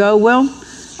years ago. Well,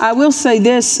 I will say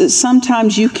this,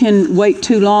 sometimes you can wait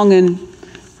too long and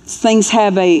things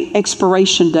have a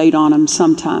expiration date on them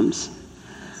sometimes.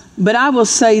 But I will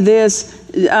say this,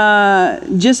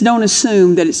 just don't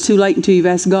assume that it's too late until you've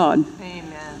asked God.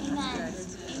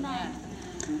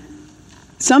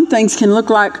 Some things can look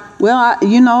like, well,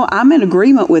 I'm in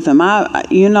agreement with them.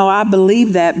 I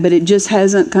believe that, but it just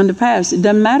hasn't come to pass. It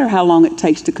doesn't matter how long it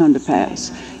takes to come to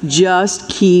pass. Just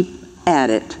keep at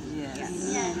it.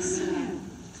 Yes.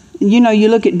 You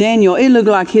look at Daniel, it looked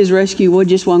like his rescue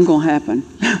just wasn't going to happen.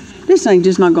 This ain't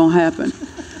just not going to happen.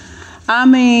 I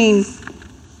mean,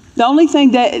 the only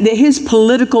thing that his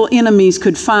political enemies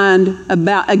could find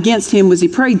against him was he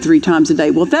prayed 3 times a day.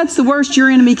 Well, if that's the worst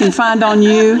your enemy can find on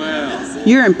you,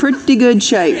 you're in pretty good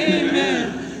shape.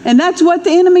 Amen. And that's what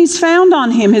the enemies found on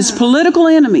him. His political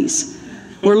enemies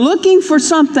were looking for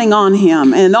something on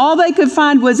him, and all they could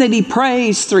find was that he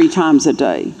prays 3 times a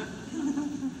day.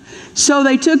 So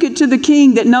they took it to the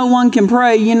king that no one can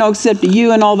pray, except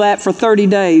you and all that for 30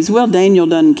 days. Well, Daniel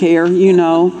doesn't care,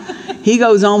 He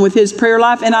goes on with his prayer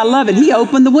life, and I love it. He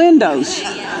opened the windows.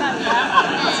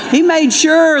 He made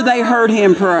sure they heard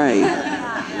him pray.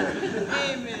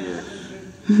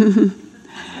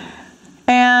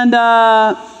 And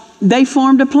they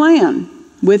formed a plan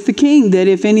with the king that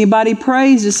if anybody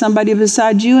prays to somebody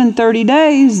beside you in 30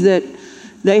 days, that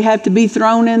they have to be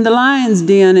thrown in the lion's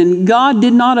den. And God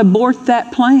did not abort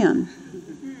that plan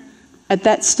at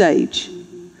that stage.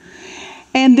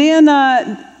 And then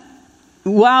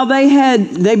while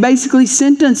they basically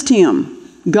sentenced him,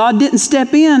 God didn't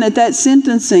step in at that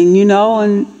sentencing,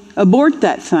 and abort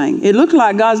that thing. It looked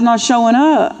like God's not showing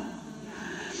up.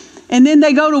 And then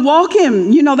they go to walk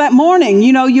him, that morning.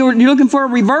 You're looking for a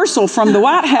reversal from the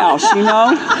White House,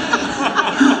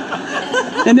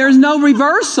 And there's no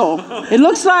reversal. It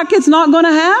looks like it's not going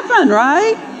to happen,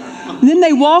 right? And then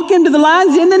they walk him to the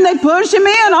lines, and then they push him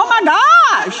in. Oh, my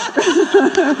gosh.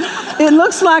 It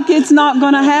looks like it's not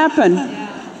going to happen.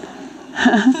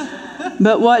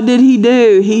 But what did he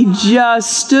do? He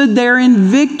just stood there in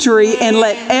victory and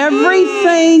let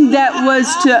everything that was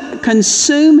to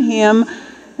consume him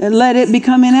and let it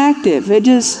become inactive. It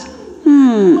just,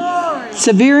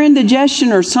 severe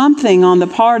indigestion or something on the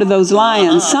part of those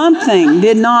lions. Something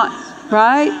did not,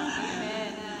 right?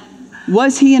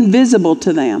 Was he invisible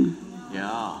to them?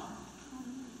 Yeah.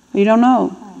 You don't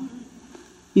know.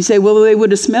 You say, well, they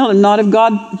would have smelled him, not if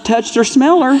God touched or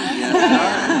smelled her.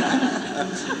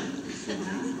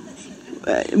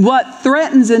 What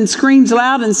threatens and screams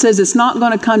loud and says it's not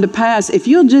going to come to pass, if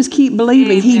you'll just keep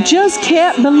believing. He just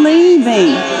kept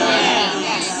believing.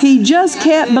 He just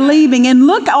kept believing. And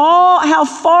look how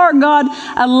far God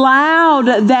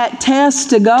allowed that test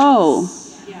to go.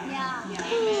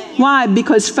 Why?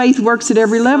 Because faith works at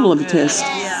every level of the test.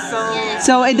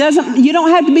 So you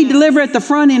don't have to be delivered at the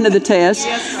front end of the test.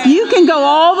 You can go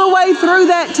all the way through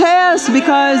that test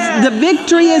because the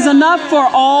victory is enough for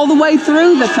all the way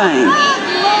through the thing.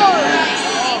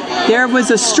 There was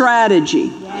a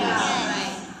strategy.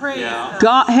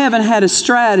 Heaven had a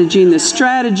strategy, and the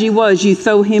strategy was you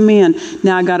throw him in.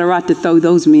 Now I got a right to throw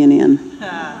those men in.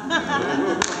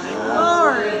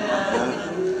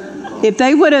 If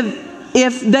they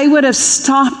would have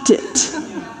stopped it,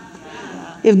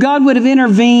 if God would have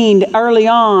intervened early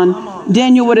on,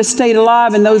 Daniel would have stayed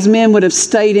alive, and those men would have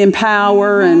stayed in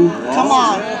power and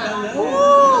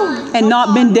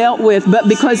not been dealt with. But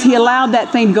because he allowed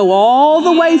that thing to go all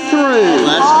the way through,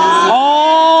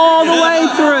 all the way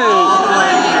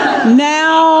through.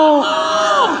 Now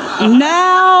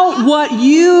what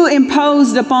you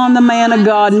imposed upon the man of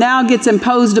God now gets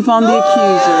imposed upon the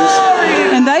accusers.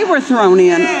 And they were thrown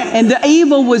in. And the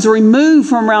evil was removed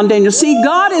from around Daniel. See,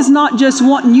 God is not just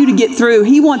wanting you to get through.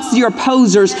 He wants your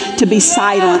opposers to be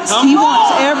silenced. He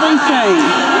wants everything.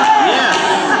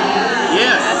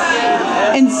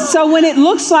 And so when it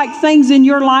looks like things in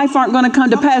your life aren't going to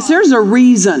come to pass, there's a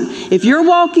reason. If you're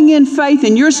walking in faith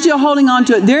and you're still holding on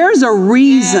to it, there's a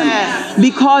reason.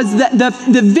 Because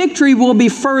the victory will be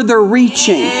further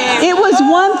reaching. It was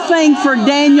one thing for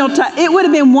Daniel it would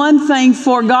have been one thing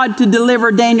for God to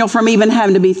deliver Daniel from even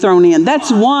having to be thrown in.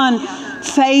 That's one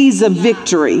phase of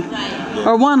victory.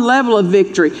 Or one level of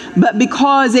victory. But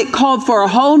because it called for a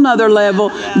whole nother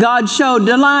level, God showed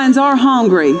the lions are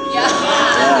hungry.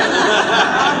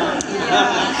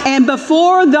 And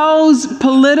before those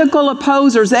political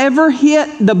opposers ever hit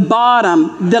the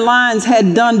bottom, the lions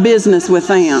had done business with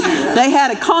them. They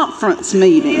had a conference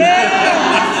meeting.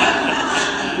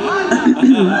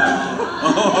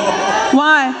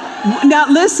 Why? Now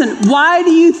listen, why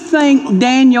do you think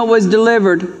Daniel was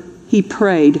delivered? He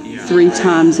prayed 3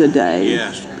 times a day.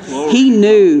 Yes. He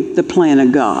knew the plan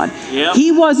of God. Yep.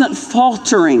 He wasn't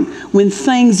faltering when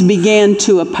things began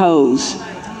to oppose.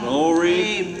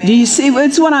 Glory. Do you see?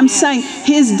 That's what I'm saying.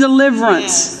 His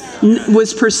deliverance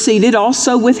was preceded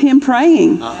also with him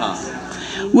praying.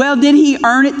 Well, did he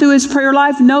earn it through his prayer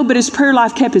life? No, but his prayer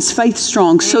life kept his faith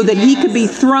strong so that he could be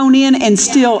thrown in and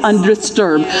still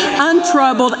undisturbed,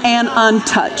 untroubled, and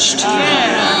untouched.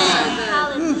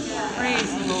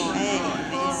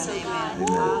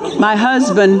 My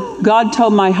husband, God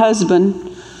told my husband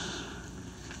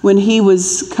when he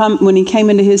came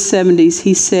into his 70s,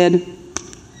 he said,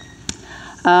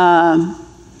 from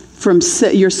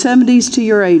your 70s to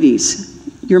your 80s,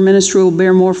 your ministry will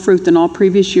bear more fruit than all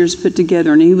previous years put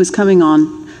together. And he was coming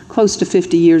on close to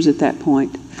 50 years at that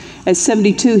point. At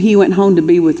 72, he went home to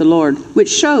be with the Lord,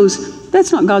 which shows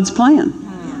that's not God's plan.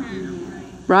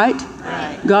 Right?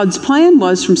 God's plan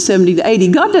was from 70 to 80.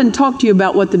 God doesn't talk to you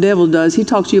about what the devil does. He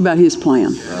talks to you about his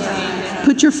plan.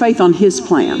 Put your faith on his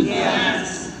plan.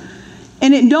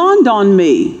 And it dawned on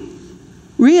me,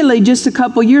 really just a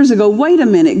couple years ago, wait a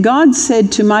minute. God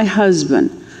said to my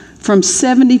husband, from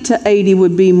 70 to 80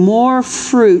 would be more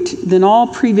fruit than all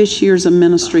previous years of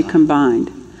ministry combined.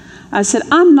 I said,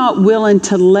 I'm not willing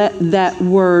to let that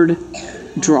word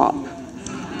drop.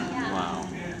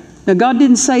 Now, God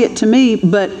didn't say it to me,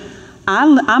 but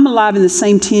I'm alive in the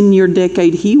same 10-year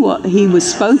decade he was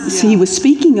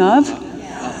speaking of.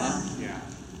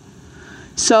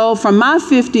 So from my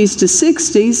 50s to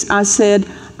 60s, I said,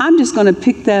 I'm just going to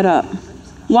pick that up.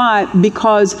 Why?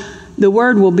 Because the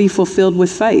word will be fulfilled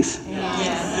with faith.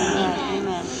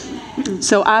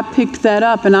 So I picked that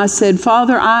up and I said,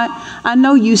 Father, I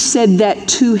know you said that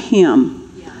to him,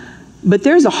 but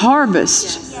there's a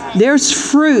harvest. There's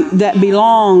fruit that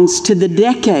belongs to the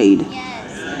decade.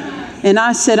 And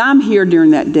I said, I'm here during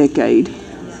that decade.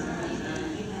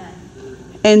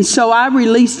 And so I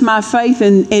released my faith,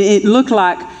 and it looked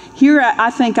like, here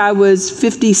I think I was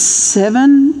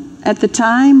 57 at the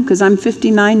time, because I'm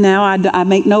 59 now. I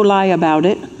make no lie about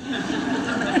it.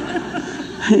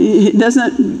 It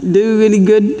doesn't do any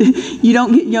good. You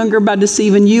don't get younger by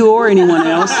deceiving you or anyone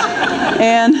else.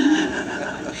 And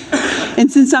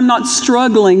And since I'm not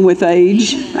struggling with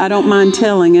age, I don't mind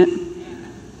telling it.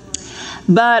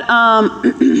 But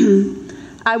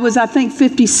I was, I think,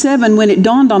 57 when it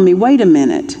dawned on me, wait a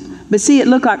minute. But see, it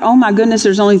looked like, oh my goodness,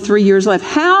 there's only 3 years left.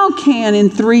 How can in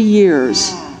 3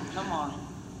 years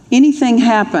anything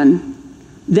happen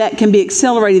that can be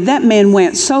accelerated? That man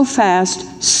went so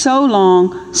fast, so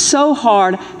long, so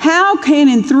hard. How can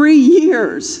in 3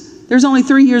 years, there's only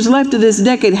 3 years left of this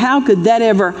decade, how could that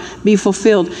ever be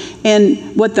fulfilled?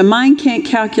 And what the mind can't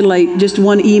calculate, just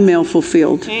one email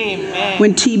fulfilled. Amen.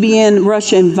 When TBN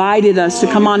Russia invited us to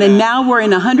come on, and now we're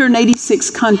in 186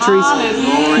 countries.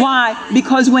 Hallelujah. Why?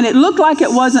 Because when it looked like it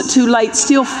wasn't too late,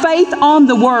 still faith on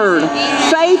the Word,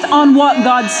 faith on what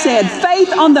God said,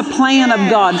 faith on the plan of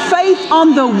God, faith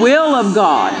on the will of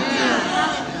God,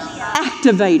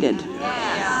 activated.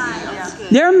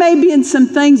 There may be some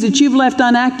things that you've left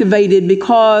unactivated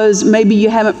because maybe you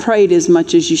haven't prayed as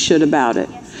much as you should about it.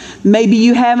 Maybe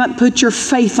you haven't put your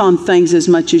faith on things as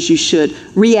much as you should.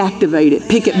 Reactivate it.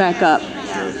 Pick it back up.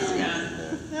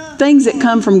 Things that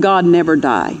come from God never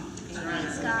die.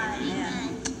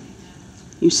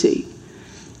 You see.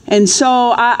 And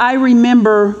so I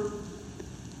remember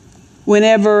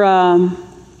whenever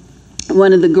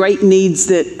one of the great needs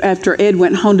that after Ed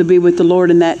went home to be with the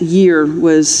Lord in that year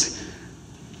was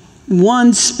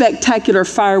one spectacular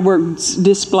fireworks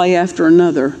display after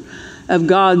another of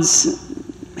God's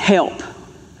help.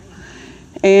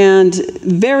 And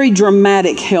very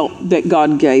dramatic help that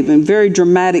God gave, and very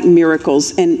dramatic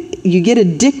miracles. And you get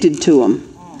addicted to them.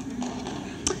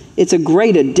 It's a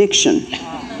great addiction.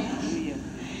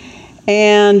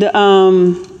 And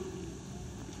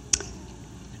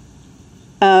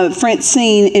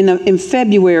Francine, in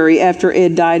February, after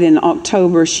Ed died in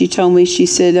October, she told me, she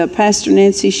said, Pastor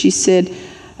Nancy, she said,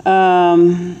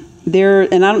 there,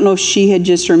 and I don't know if she had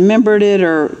just remembered it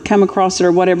or come across it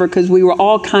or whatever, because we were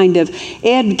all kind of,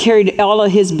 Ed carried all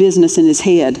of his business in his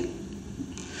head.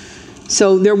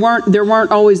 So there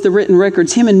weren't always the written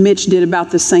records. Him and Mitch did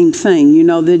about the same thing, you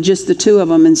know, just the two of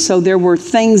them. And so there were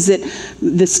things that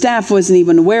the staff wasn't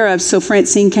even aware of. So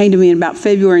Francine came to me in about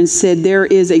February and said, there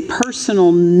is a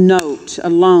personal note, a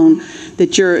loan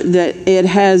that Ed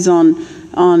has on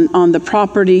the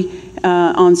property,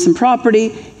 on some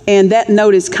property. And that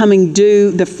note is coming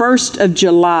due the 1st of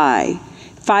July,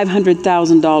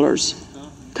 $500,000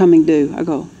 coming due. I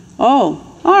go, oh.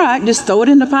 All right, just throw it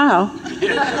in the pile.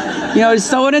 You know, just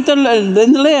throw it in the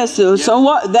list. So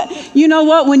what? That, you know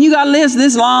what? When you got a list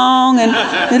this long, and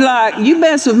it's like, you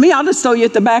mess with me, I'll just throw you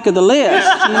at the back of the list.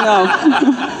 You know.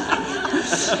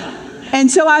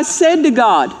 And so I said to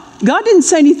God, God didn't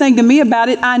say anything to me about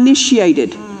it. I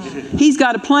initiated. He's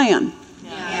got a plan.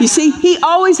 You see, He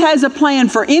always has a plan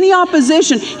for any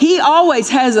opposition. He always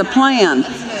has a plan.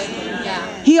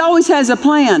 He always has a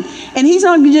plan. And He's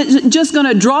not just going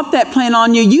to drop that plan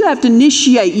on you. You have to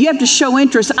initiate. You have to show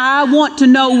interest. I want to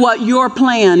know what your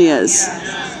plan is.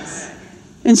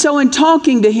 And so in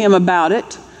talking to Him about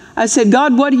it, I said,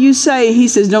 God, what do you say? He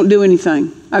says, don't do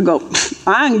anything. I go,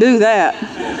 I can do that.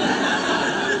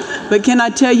 But can I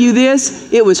tell you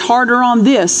this? It was harder on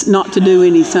this not to do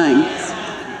anything.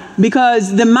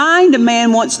 Because the mind of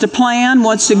man wants to plan,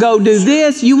 wants to go do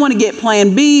this. You want to get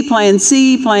plan B, plan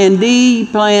C, plan D,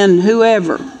 plan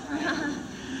whoever.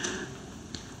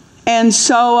 And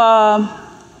so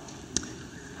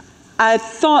I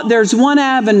thought there's one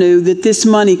avenue that this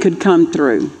money could come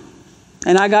through.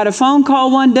 And I got a phone call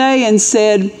one day and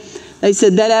they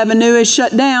said that avenue is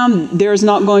shut down. There's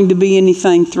not going to be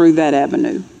anything through that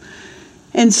avenue.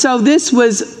 And so this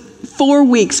was 4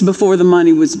 weeks before the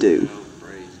money was due.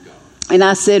 And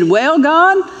I said, well,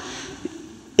 God,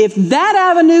 if that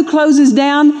avenue closes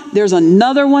down, there's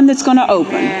another one that's going to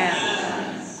open.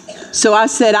 So I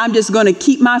said, I'm just going to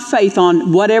keep my faith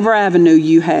on whatever avenue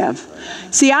you have.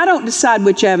 See, I don't decide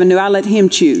which avenue. I let Him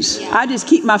choose. I just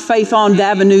keep my faith on the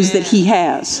avenues that He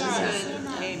has.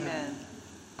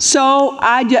 So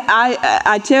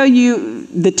I tell you,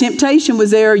 the temptation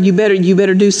was there. You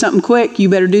better do something quick. You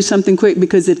better do something quick,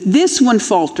 because if this one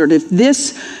faltered, if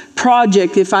this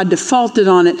project, if I defaulted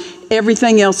on it,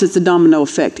 everything else, it's a domino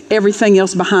effect. Everything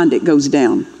else behind it goes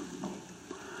down.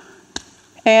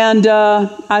 And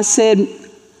I said,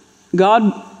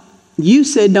 God, you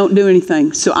said don't do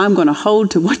anything, so I'm going to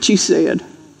hold to what you said.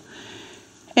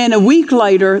 And a week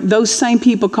later, those same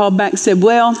people called back and said,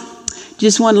 well,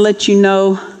 just want to let you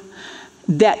know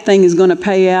that thing is going to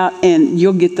pay out and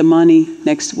you'll get the money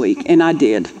next week. And I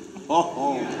did.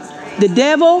 The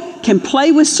devil can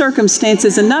play with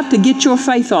circumstances enough to get your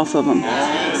faith off of them.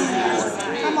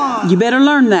 You better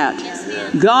learn that.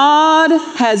 God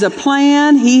has a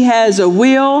plan. He has a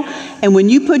will. And when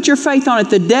you put your faith on it,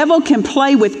 the devil can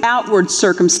play with outward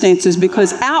circumstances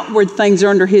because outward things are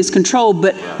under his control,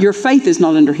 but your faith is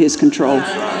not under his control.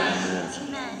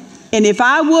 And if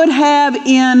I would have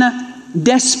in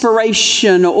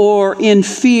desperation or in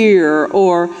fear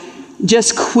or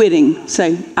just quitting,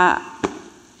 say, I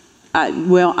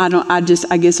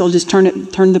guess I'll just turn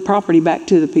the property back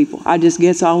to the people. I just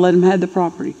guess I'll let them have the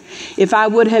property. If I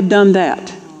would have done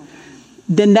that,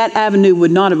 then that avenue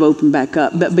would not have opened back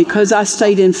up. But because I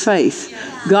stayed in faith,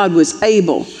 God was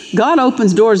able. God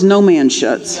opens doors no man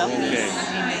shuts.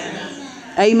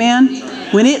 Amen.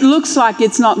 When it looks like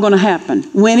it's not going to happen,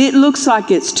 when it looks like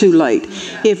it's too late,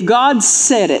 if God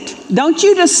said it, don't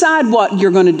you decide what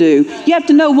you're going to do. You have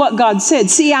to know what God said.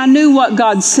 See, I knew what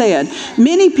God said.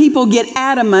 Many people get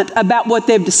adamant about what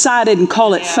they've decided and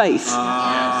call it faith.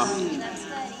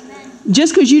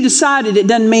 Just because you decided it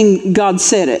doesn't mean God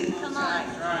said it.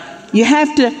 You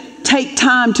have to take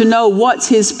time to know what's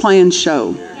His plan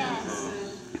show.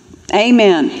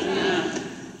 Amen.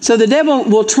 So the devil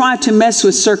will try to mess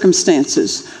with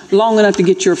circumstances long enough to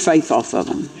get your faith off of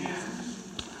them.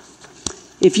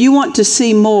 If you want to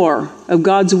see more of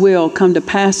God's will come to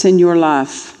pass in your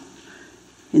life,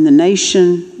 in the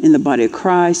nation, in the body of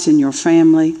Christ, in your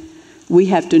family, we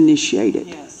have to initiate it.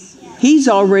 He's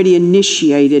already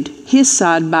initiated His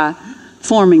side by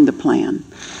forming the plan.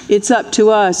 It's up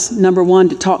to us, number one,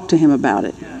 to talk to Him about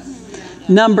it.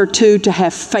 Number two, to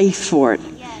have faith for it.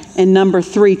 And number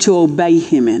three, to obey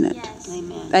Him in it.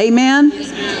 Amen?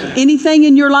 Anything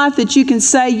in your life that you can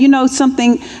say, you know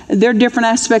something, there are different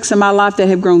aspects of my life that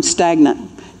have grown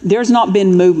stagnant. There's not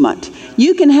been movement.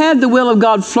 You can have the will of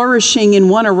God flourishing in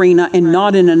one arena and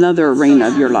not in another arena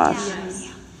of your life.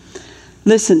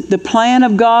 Listen, the plan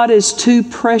of God is too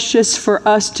precious for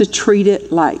us to treat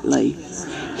it lightly.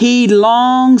 He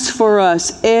longs for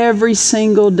us every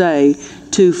single day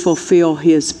to fulfill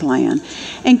His plan.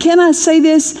 And can I say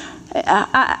this?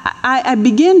 I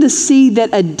begin to see that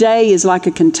a day is like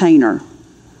a container.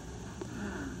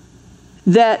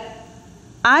 That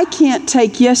I can't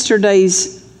take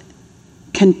yesterday's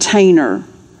container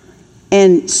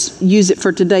and use it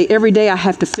for today. Every day I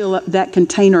have to fill up that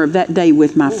container of that day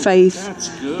with my faith,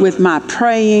 with my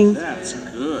praying,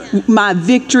 my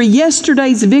victory.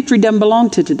 Yesterday's victory doesn't belong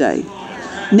to today.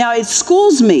 Now it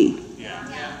schools me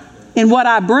in what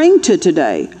I bring to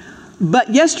today.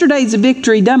 But yesterday's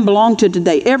victory doesn't belong to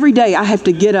today. Every day I have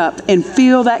to get up and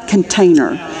fill that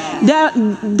container.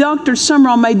 Dr.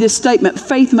 Summerall made this statement,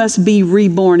 faith must be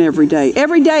reborn every day.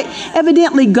 Every day,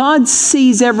 evidently God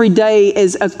sees every day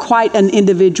as quite an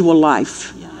individual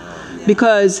life.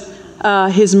 Because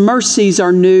His mercies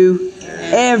are new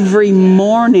every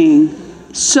morning.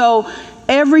 So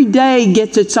every day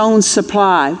gets its own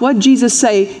supply. What did Jesus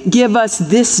say? Give us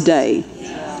this day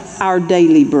our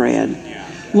daily bread.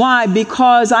 Why?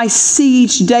 Because I see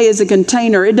each day as a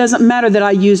container. It doesn't matter that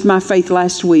I used my faith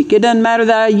last week. It doesn't matter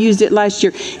that I used it last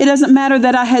year. It doesn't matter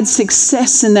that I had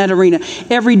success in that arena.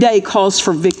 Every day calls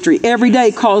for victory. Every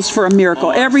day calls for a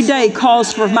miracle. Every day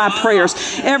calls for my prayers.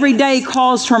 Every day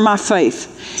calls for my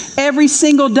faith. Every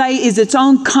single day is its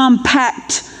own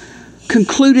compact,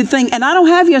 concluded thing. And I don't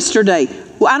have yesterday.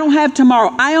 Well, I don't have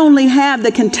tomorrow. I only have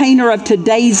the container of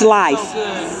today's life.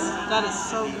 That is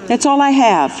so good. That's all I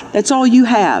have. That's all you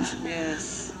have.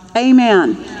 Yes.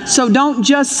 Amen. So don't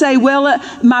just say, well,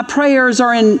 my prayers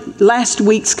are in last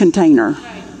week's container.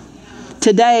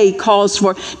 Today calls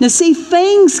for... Now see,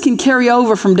 things can carry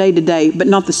over from day to day, but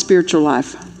not the spiritual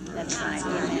life. That's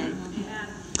right.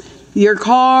 Your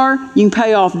car, you can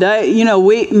pay off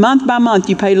month by month,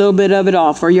 you pay a little bit of it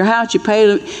off. Or your house, you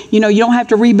pay, you don't have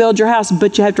to rebuild your house,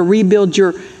 but you have to rebuild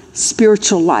your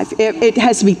spiritual life. It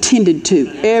has to be tended to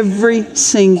every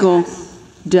single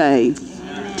day.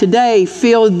 Today,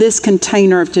 fill this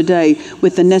container of today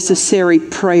with the necessary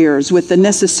prayers, with the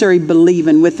necessary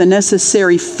believing, with the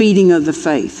necessary feeding of the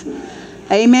faith.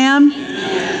 Amen?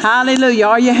 Hallelujah.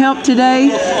 Are you helped today?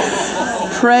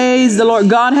 Praise the Lord.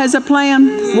 God has a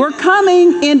plan. We're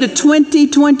coming into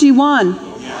 2021.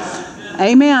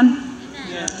 Amen.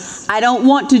 I don't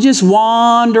want to just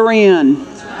wander in.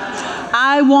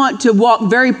 I want to walk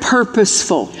very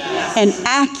purposeful and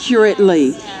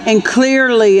accurately and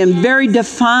clearly and very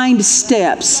defined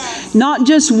steps. Not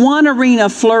just one arena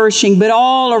flourishing, but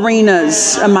all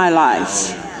arenas of my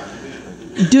life.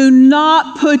 Do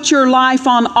not put your life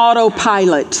on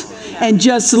autopilot and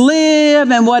just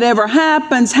live, and whatever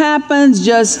happens, happens.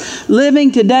 Just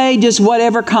living today, just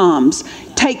whatever comes.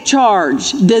 Take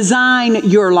charge. Design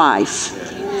your life.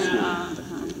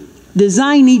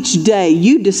 Design each day.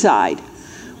 You decide.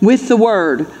 with the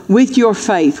Word, with your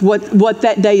faith, what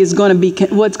that day is going to be,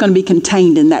 what's going to be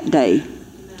contained in that day.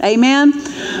 Amen?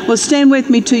 Well, stand with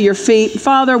me to your feet.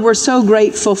 Father, we're so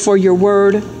grateful for your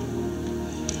Word.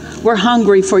 We're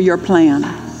hungry for your plan.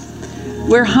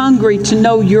 We're hungry to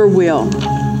know your will.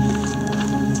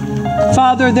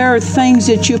 Father, there are things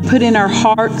that you put in our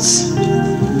hearts.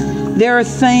 There are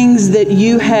things that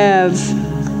you have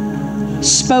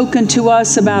spoken to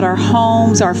us about our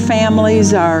homes, our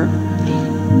families, our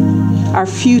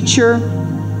future.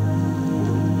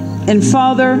 And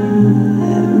Father,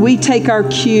 we take our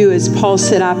cue, as Paul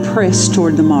said, I press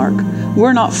toward the mark.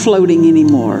 We're not floating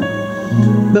anymore,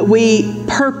 but we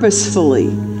purposefully,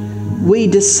 we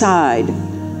decide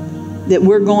that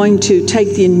we're going to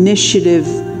take the initiative,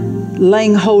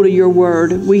 laying hold of your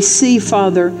word. We see,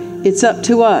 Father, it's up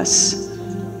to us.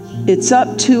 It's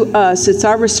up to us. It's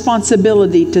our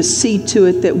responsibility to see to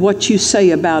it that what you say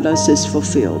about us is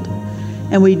fulfilled.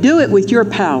 And we do it with your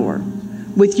power,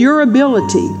 with your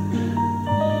ability.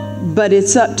 But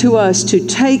it's up to us to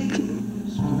take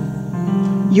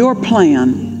your plan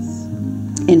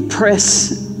and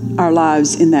press our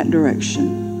lives in that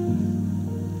direction.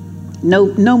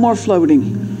 No more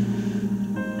floating.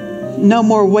 No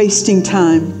more wasting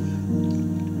time.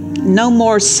 No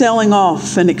more selling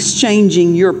off and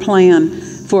exchanging your plan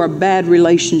for a bad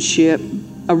relationship,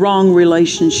 a wrong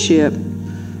relationship,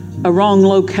 a wrong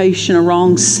location, a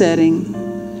wrong setting.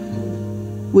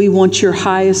 We want your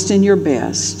highest and your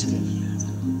best.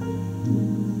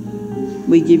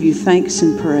 We give you thanks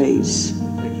and praise.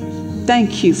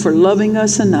 Thank you for loving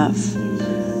us enough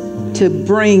to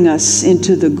bring us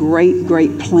into the great,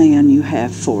 great plan you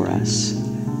have for us.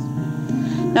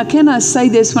 Now, can I say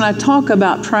this? When I talk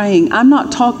about praying, I'm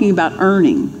not talking about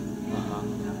earning.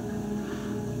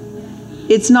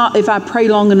 It's not if I pray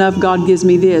long enough, God gives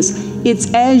me this.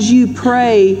 It's as you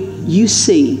pray, you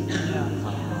see.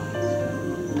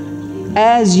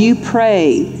 As you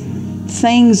pray,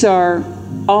 things are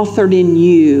authored in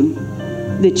you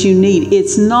that you need.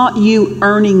 It's not you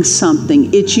earning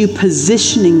something. It's you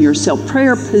positioning yourself.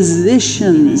 Prayer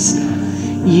positions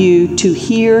you to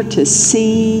hear, to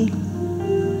see.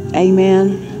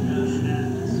 Amen.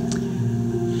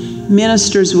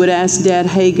 Ministers would ask Dad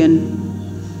Hagin,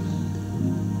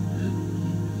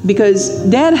 because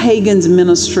Dad Hagin's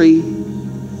ministry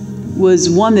was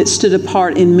one that stood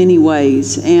apart in many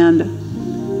ways. And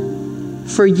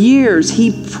for years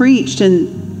he preached,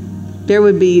 and there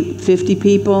would be 50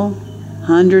 people,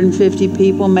 150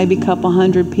 people, maybe a couple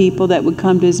hundred people that would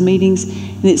come to his meetings.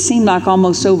 And it seemed like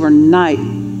almost overnight,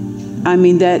 I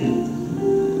mean, that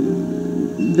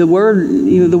the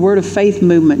word of faith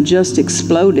movement just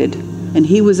exploded, and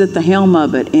he was at the helm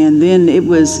of it. And then it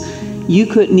was, you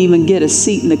couldn't even get a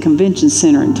seat in the convention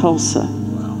center in Tulsa.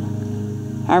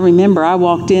 I remember I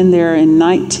walked in there in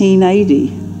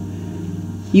 1980.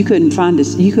 You couldn't find a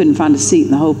seat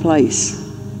in the whole place.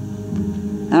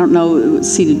 I don't know, it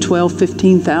was seated 12,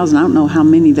 15,000. I don't know how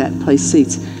many that place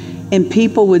seats. And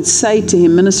people would say to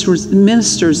him,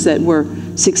 ministers that were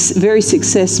very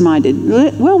success-minded,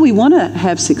 well, we want to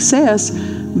have success,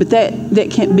 but that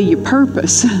can't be your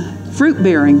purpose.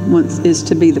 Fruit-bearing is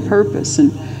to be the purpose.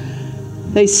 And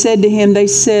they said to him,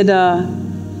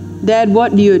 Dad,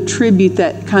 what do you attribute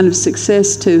that kind of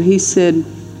success to? He said,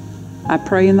 I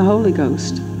pray in the Holy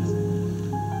Ghost.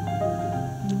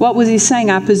 What was he saying?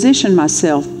 I position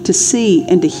myself to see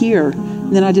and to hear,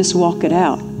 and then I just walk it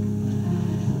out.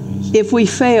 If we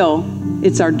fail,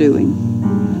 it's our doing.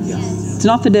 It's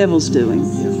not the devil's doing.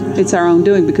 It's our own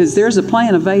doing, because there's a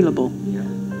plan available.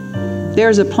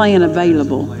 There's a plan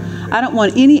available. I don't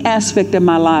want any aspect of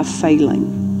my life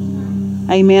failing.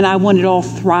 Amen. I want it all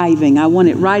thriving. I want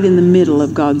it right in the middle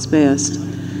of God's best.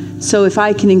 So if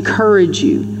I can encourage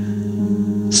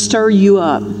you, stir you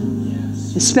up,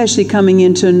 especially coming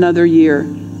into another year,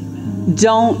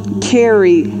 don't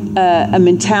carry a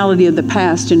mentality of the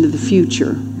past into the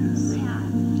future.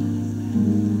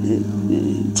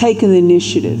 Take an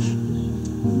initiative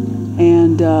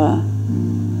and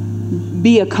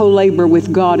be a co-laborer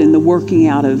with God in the working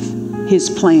out of His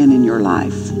plan in your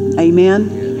life.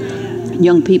 Amen.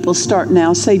 Young people, start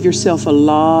now. Save yourself a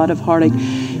lot of heartache.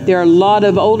 There are a lot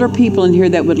of older people in here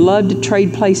that would love to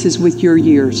trade places with your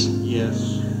years.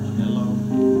 Yes. Hello.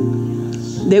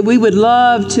 That we would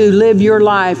love to live your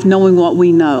life knowing what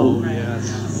we know.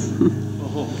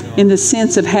 In the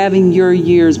sense of having your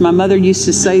years. My mother used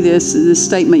to say this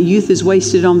statement, youth is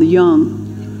wasted on the young.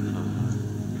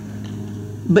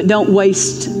 But don't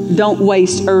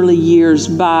waste early years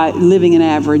by living an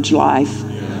average life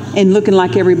and looking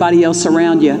like everybody else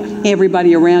around you.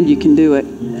 Everybody around you can do it.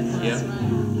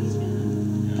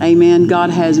 Amen. God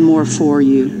has more for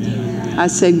you. I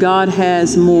said, God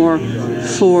has more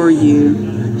for you.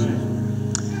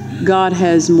 God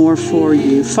has more for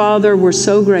you. Father, we're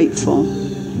so grateful.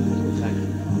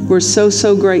 We're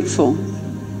so grateful.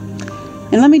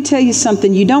 And let me tell you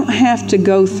something. You don't have to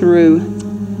go through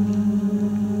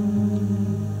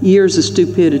years of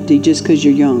stupidity just because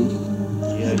you're young.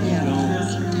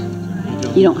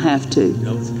 You don't have to.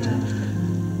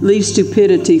 Leave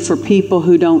stupidity for people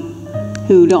who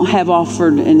don't have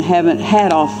offered and haven't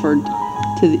had offered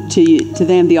to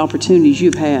them the opportunities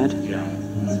you've had.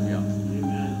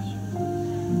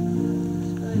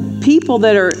 People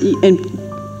that are, and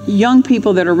young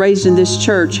people that are raised in this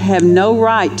church have no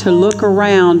right to look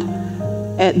around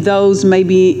at those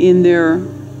maybe in their,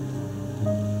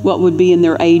 what would be in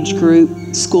their age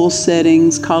group, school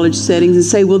settings, college settings, and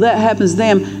say, well, that happens to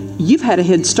them. You've had a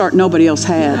head start nobody else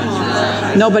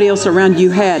had. Nobody else around you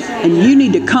had. And you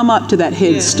need to come up to that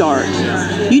head start.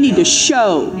 You need to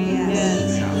show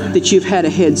that you've had a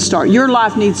head start. Your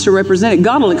life needs to represent it.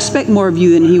 God will expect more of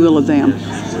you than He will of them.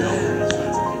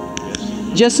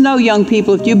 Just know, young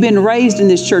people, if you've been raised in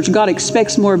this church, God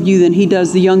expects more of you than He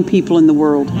does the young people in the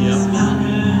world.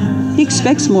 He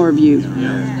expects more of you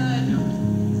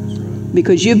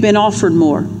because you've been offered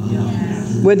more.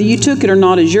 Whether you took it or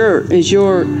not is your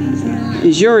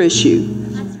issue.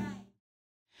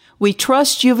 We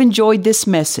trust you've enjoyed this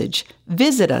message.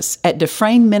 Visit us at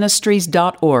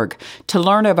DufresneMinistries.org to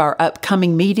learn of our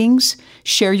upcoming meetings,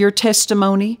 share your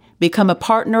testimony, become a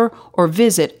partner, or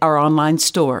visit our online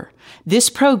store. This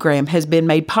program has been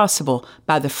made possible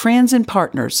by the friends and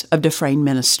partners of Dufresne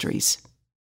Ministries.